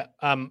 Yeah,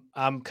 I'm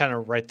kind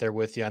of right there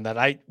with you on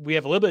that. We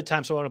have a little bit of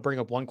time, so I want to bring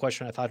up one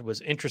question I thought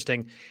was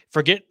interesting.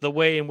 Forget the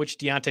way in which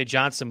Deontay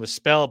Johnson was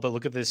spelled, but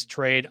look at this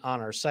trade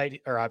on our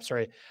site,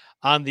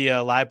 on the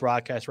live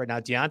broadcast right now.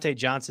 Deontay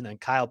Johnson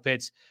and Kyle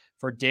Pitts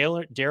for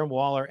Darren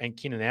Waller and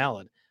Keenan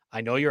Allen.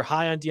 I know you're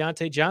high on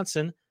Deontay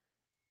Johnson.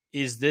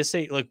 Is this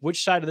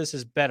which side of this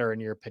is better in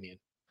your opinion?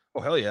 Oh,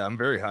 hell yeah. I'm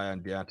very high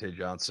on Deontay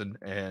Johnson,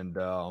 and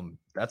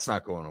that's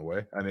not going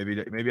away. Maybe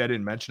I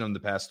didn't mention him the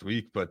past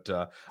week, but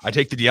I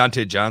take the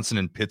Deontay Johnson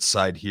and Pitts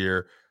side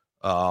here,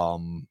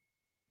 and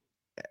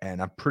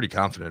I'm pretty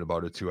confident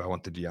about it too. I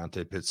want the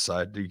Deontay Pitts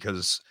side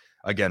because,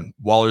 again,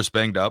 Waller's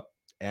banged up,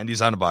 and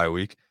he's on a bye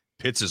week.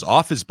 Pitts is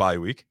off his bye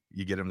week.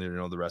 You get him there,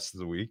 the rest of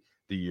the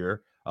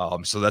year.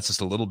 So that's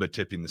just a little bit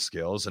tipping the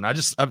scales. And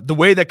the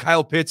way that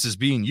Kyle Pitts is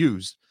being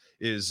used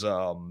is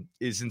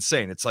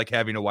insane. It's like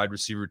having a wide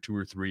receiver 2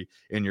 or 3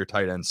 in your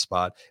tight end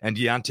spot. And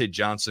Deontay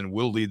Johnson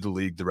will lead the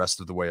league the rest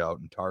of the way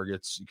out in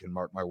targets. You can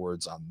mark my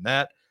words on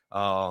that.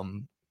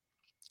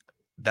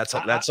 That's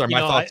my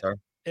thoughts are.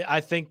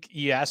 I think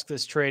you asked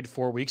this trade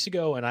 4 weeks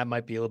ago, and I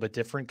might be a little bit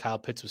different. Kyle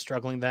Pitts was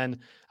struggling then.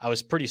 I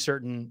was pretty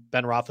certain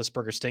Ben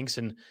Roethlisberger stinks,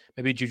 and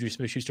maybe Juju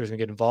Smith-Schuster is going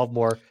to get involved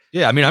more.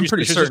 Yeah, I mean, I'm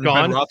pretty certain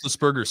Ben gone.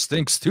 Roethlisberger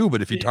stinks too,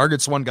 but if he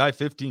targets one guy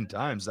 15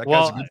 times, that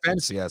guy's a good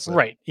fantasy asset.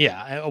 Right,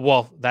 yeah.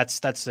 Well,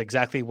 that's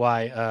exactly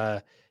why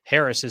Najee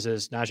Harris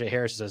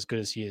is as good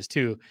as he is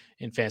too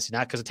in fantasy.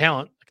 Not because of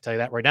talent, I can tell you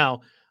that right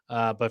now,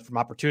 but from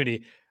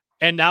opportunity.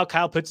 And now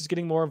Kyle Pitts is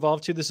getting more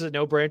involved too. This is a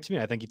no-brainer to me.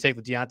 I think you take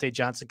the Deontay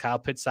Johnson, Kyle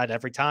Pitts side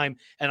every time.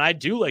 And I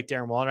do like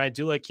Darren Waller. I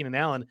do like Keenan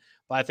Allen.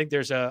 But I think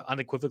there's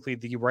unequivocally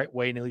the right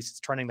way, and at least it's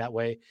trending that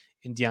way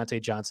in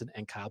Deontay Johnson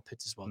and Kyle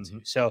Pitts as well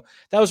too. So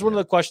that was one of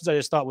the questions I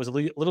just thought was a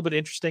little bit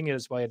interesting. It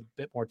was why I had a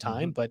bit more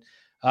time. But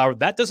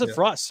that does it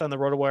for us on the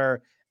RotoWire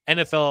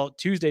NFL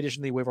Tuesday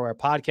edition of the Waiver Wire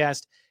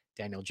podcast.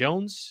 Daniel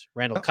Jones,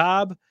 Randall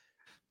Cobb.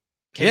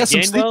 Some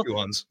sneaky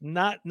ones.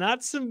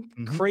 Not some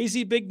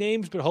crazy big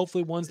names, but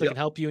hopefully ones that can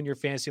help you in your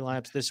fantasy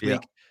lineups this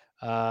week.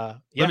 Let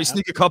me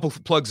sneak a couple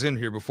plugs in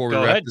here before we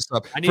wrap this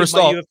up. I need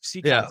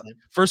UFC content.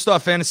 First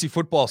off, fantasy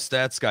football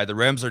stats guy. The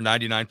Rams are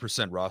 99%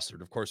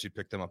 rostered. Of course, you'd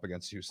pick them up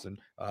against Houston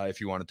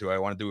if you wanted to. I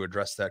wanted to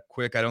address that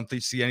quick. I don't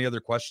see any other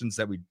questions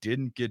that we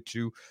didn't get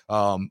to.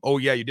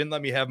 You didn't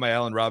let me have my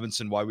Allen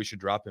Robinson, why we should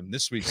drop him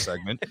this week's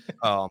segment.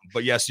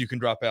 But yes, you can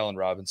drop Allen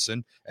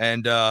Robinson.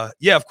 And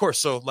of course.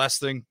 So last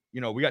thing,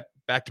 we got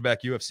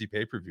back-to-back UFC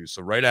pay-per-views.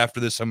 So right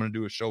after this, I'm going to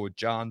do a show with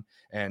John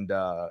and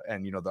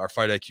our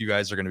Fight IQ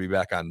guys are going to be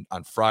back on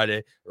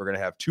Friday. We're going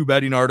to have 2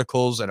 betting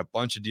articles and a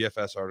bunch of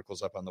DFS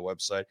articles up on the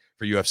website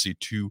for UFC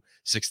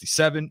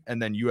 267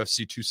 and then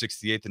UFC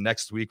 268 the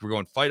next week. We're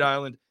going Fight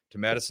Island to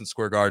Madison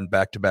Square Garden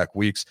back-to-back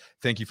weeks.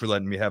 Thank you for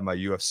letting me have my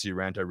UFC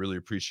rant. I really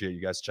appreciate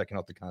you guys checking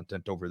out the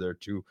content over there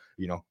too.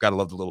 Gotta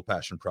love the little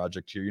passion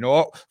project here.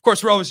 Of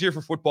course, we're always here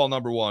for football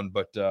number one,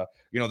 but the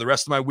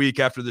rest of my week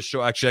after the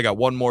show, actually, I got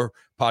one more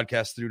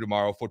podcast to do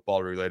tomorrow,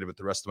 football related, but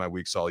the rest of my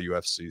week's all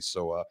UFC.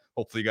 So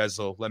hopefully you guys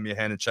will lend me a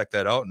hand and check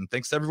that out. And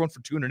thanks to everyone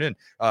for tuning in.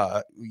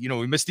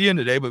 We missed Ian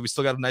today, but we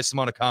still got a nice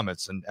amount of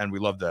comments and we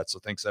love that. So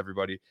thanks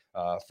everybody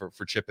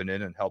for chipping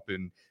in and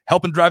helping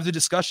drive the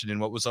discussion in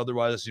what was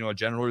otherwise, a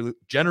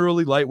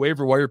generally light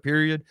waiver wire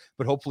period,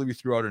 but hopefully we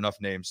threw out enough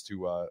names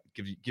to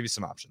give you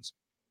some options.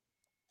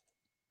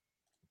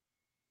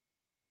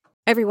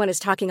 Everyone is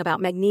talking about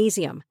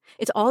magnesium.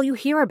 It's all you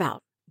hear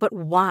about. But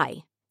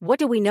why? What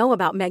do we know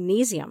about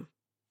magnesium?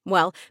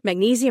 Well,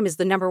 magnesium is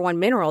the #1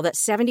 mineral that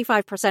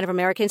 75% of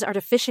Americans are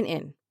deficient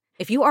in.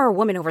 If you are a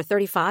woman over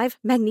 35,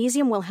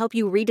 magnesium will help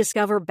you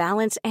rediscover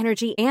balance,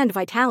 energy, and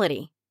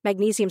vitality.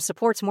 Magnesium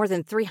supports more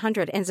than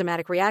 300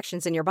 enzymatic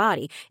reactions in your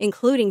body,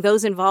 including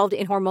those involved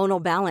in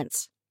hormonal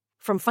balance.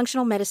 From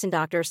functional medicine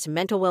doctors to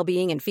mental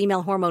well-being and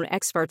female hormone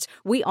experts,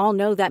 we all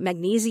know that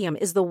magnesium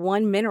is the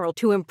one mineral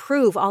to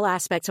improve all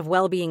aspects of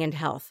well-being and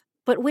health.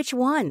 But which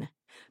one?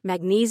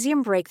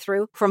 Magnesium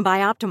Breakthrough from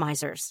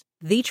Bioptimizers,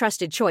 the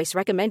trusted choice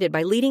recommended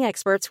by leading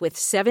experts with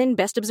 7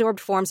 best-absorbed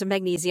forms of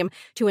magnesium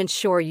to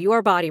ensure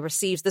your body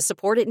receives the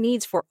support it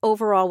needs for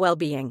overall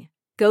well-being.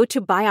 Go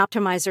to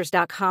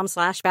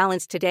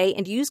bioptimizers.com/balance today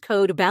and use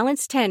code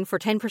BALANCE10 for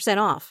 10%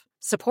 off.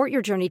 Support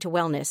your journey to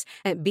wellness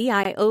at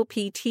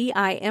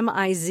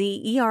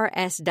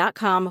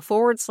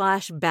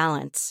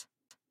bioptimizers.com/balance.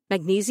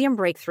 Magnesium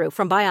Breakthrough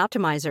from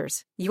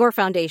Bioptimizers, your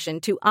foundation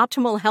to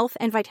optimal health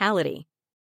and vitality.